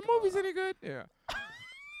 if the movie's any good, yeah.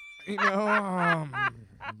 Yeah.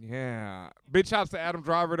 Big shouts to Adam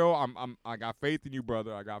Driver though. I got faith in you,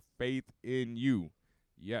 brother. I got faith in you.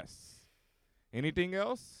 Yes. Anything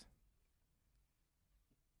else?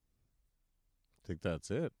 I think that's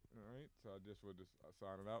it. All right. So we'll just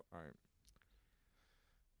sign it out. All right.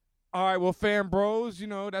 All right, well, fam bros,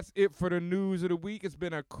 that's it for the news of the week. It's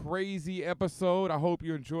been a crazy episode. I hope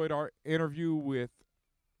you enjoyed our interview with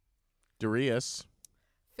Darius.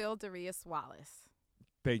 Darius Wallace.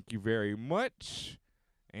 Thank you very much.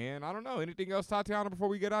 And I don't know, anything else, Tatiana, before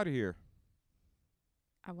we get out of here?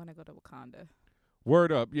 I want to go to Wakanda.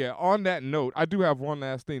 Word up. Yeah, on that note, I do have one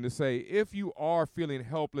last thing to say. If you are feeling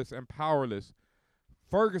helpless and powerless,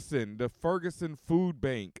 Ferguson, the Ferguson Food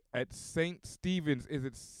Bank at St. Stephen's is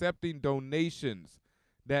accepting donations.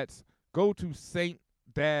 Go to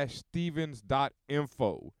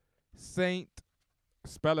saint-stevens.info.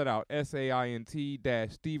 Spell it out,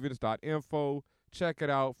 SAINT-Stevens.info. Check it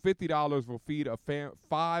out. $50 will feed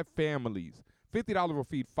 5 families. $50 will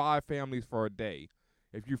feed 5 families for a day.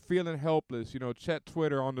 If you're feeling helpless, check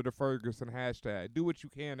Twitter under the Ferguson hashtag. Do what you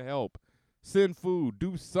can to help. Send food.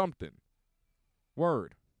 Do something.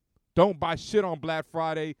 Word. Don't buy shit on Black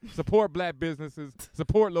Friday. Support black businesses.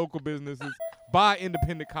 Support local businesses. Buy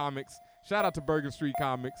independent comics. Shout out to Bergen Street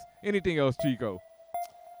Comics. Anything else, Chico?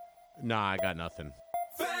 Nah, I got nothing.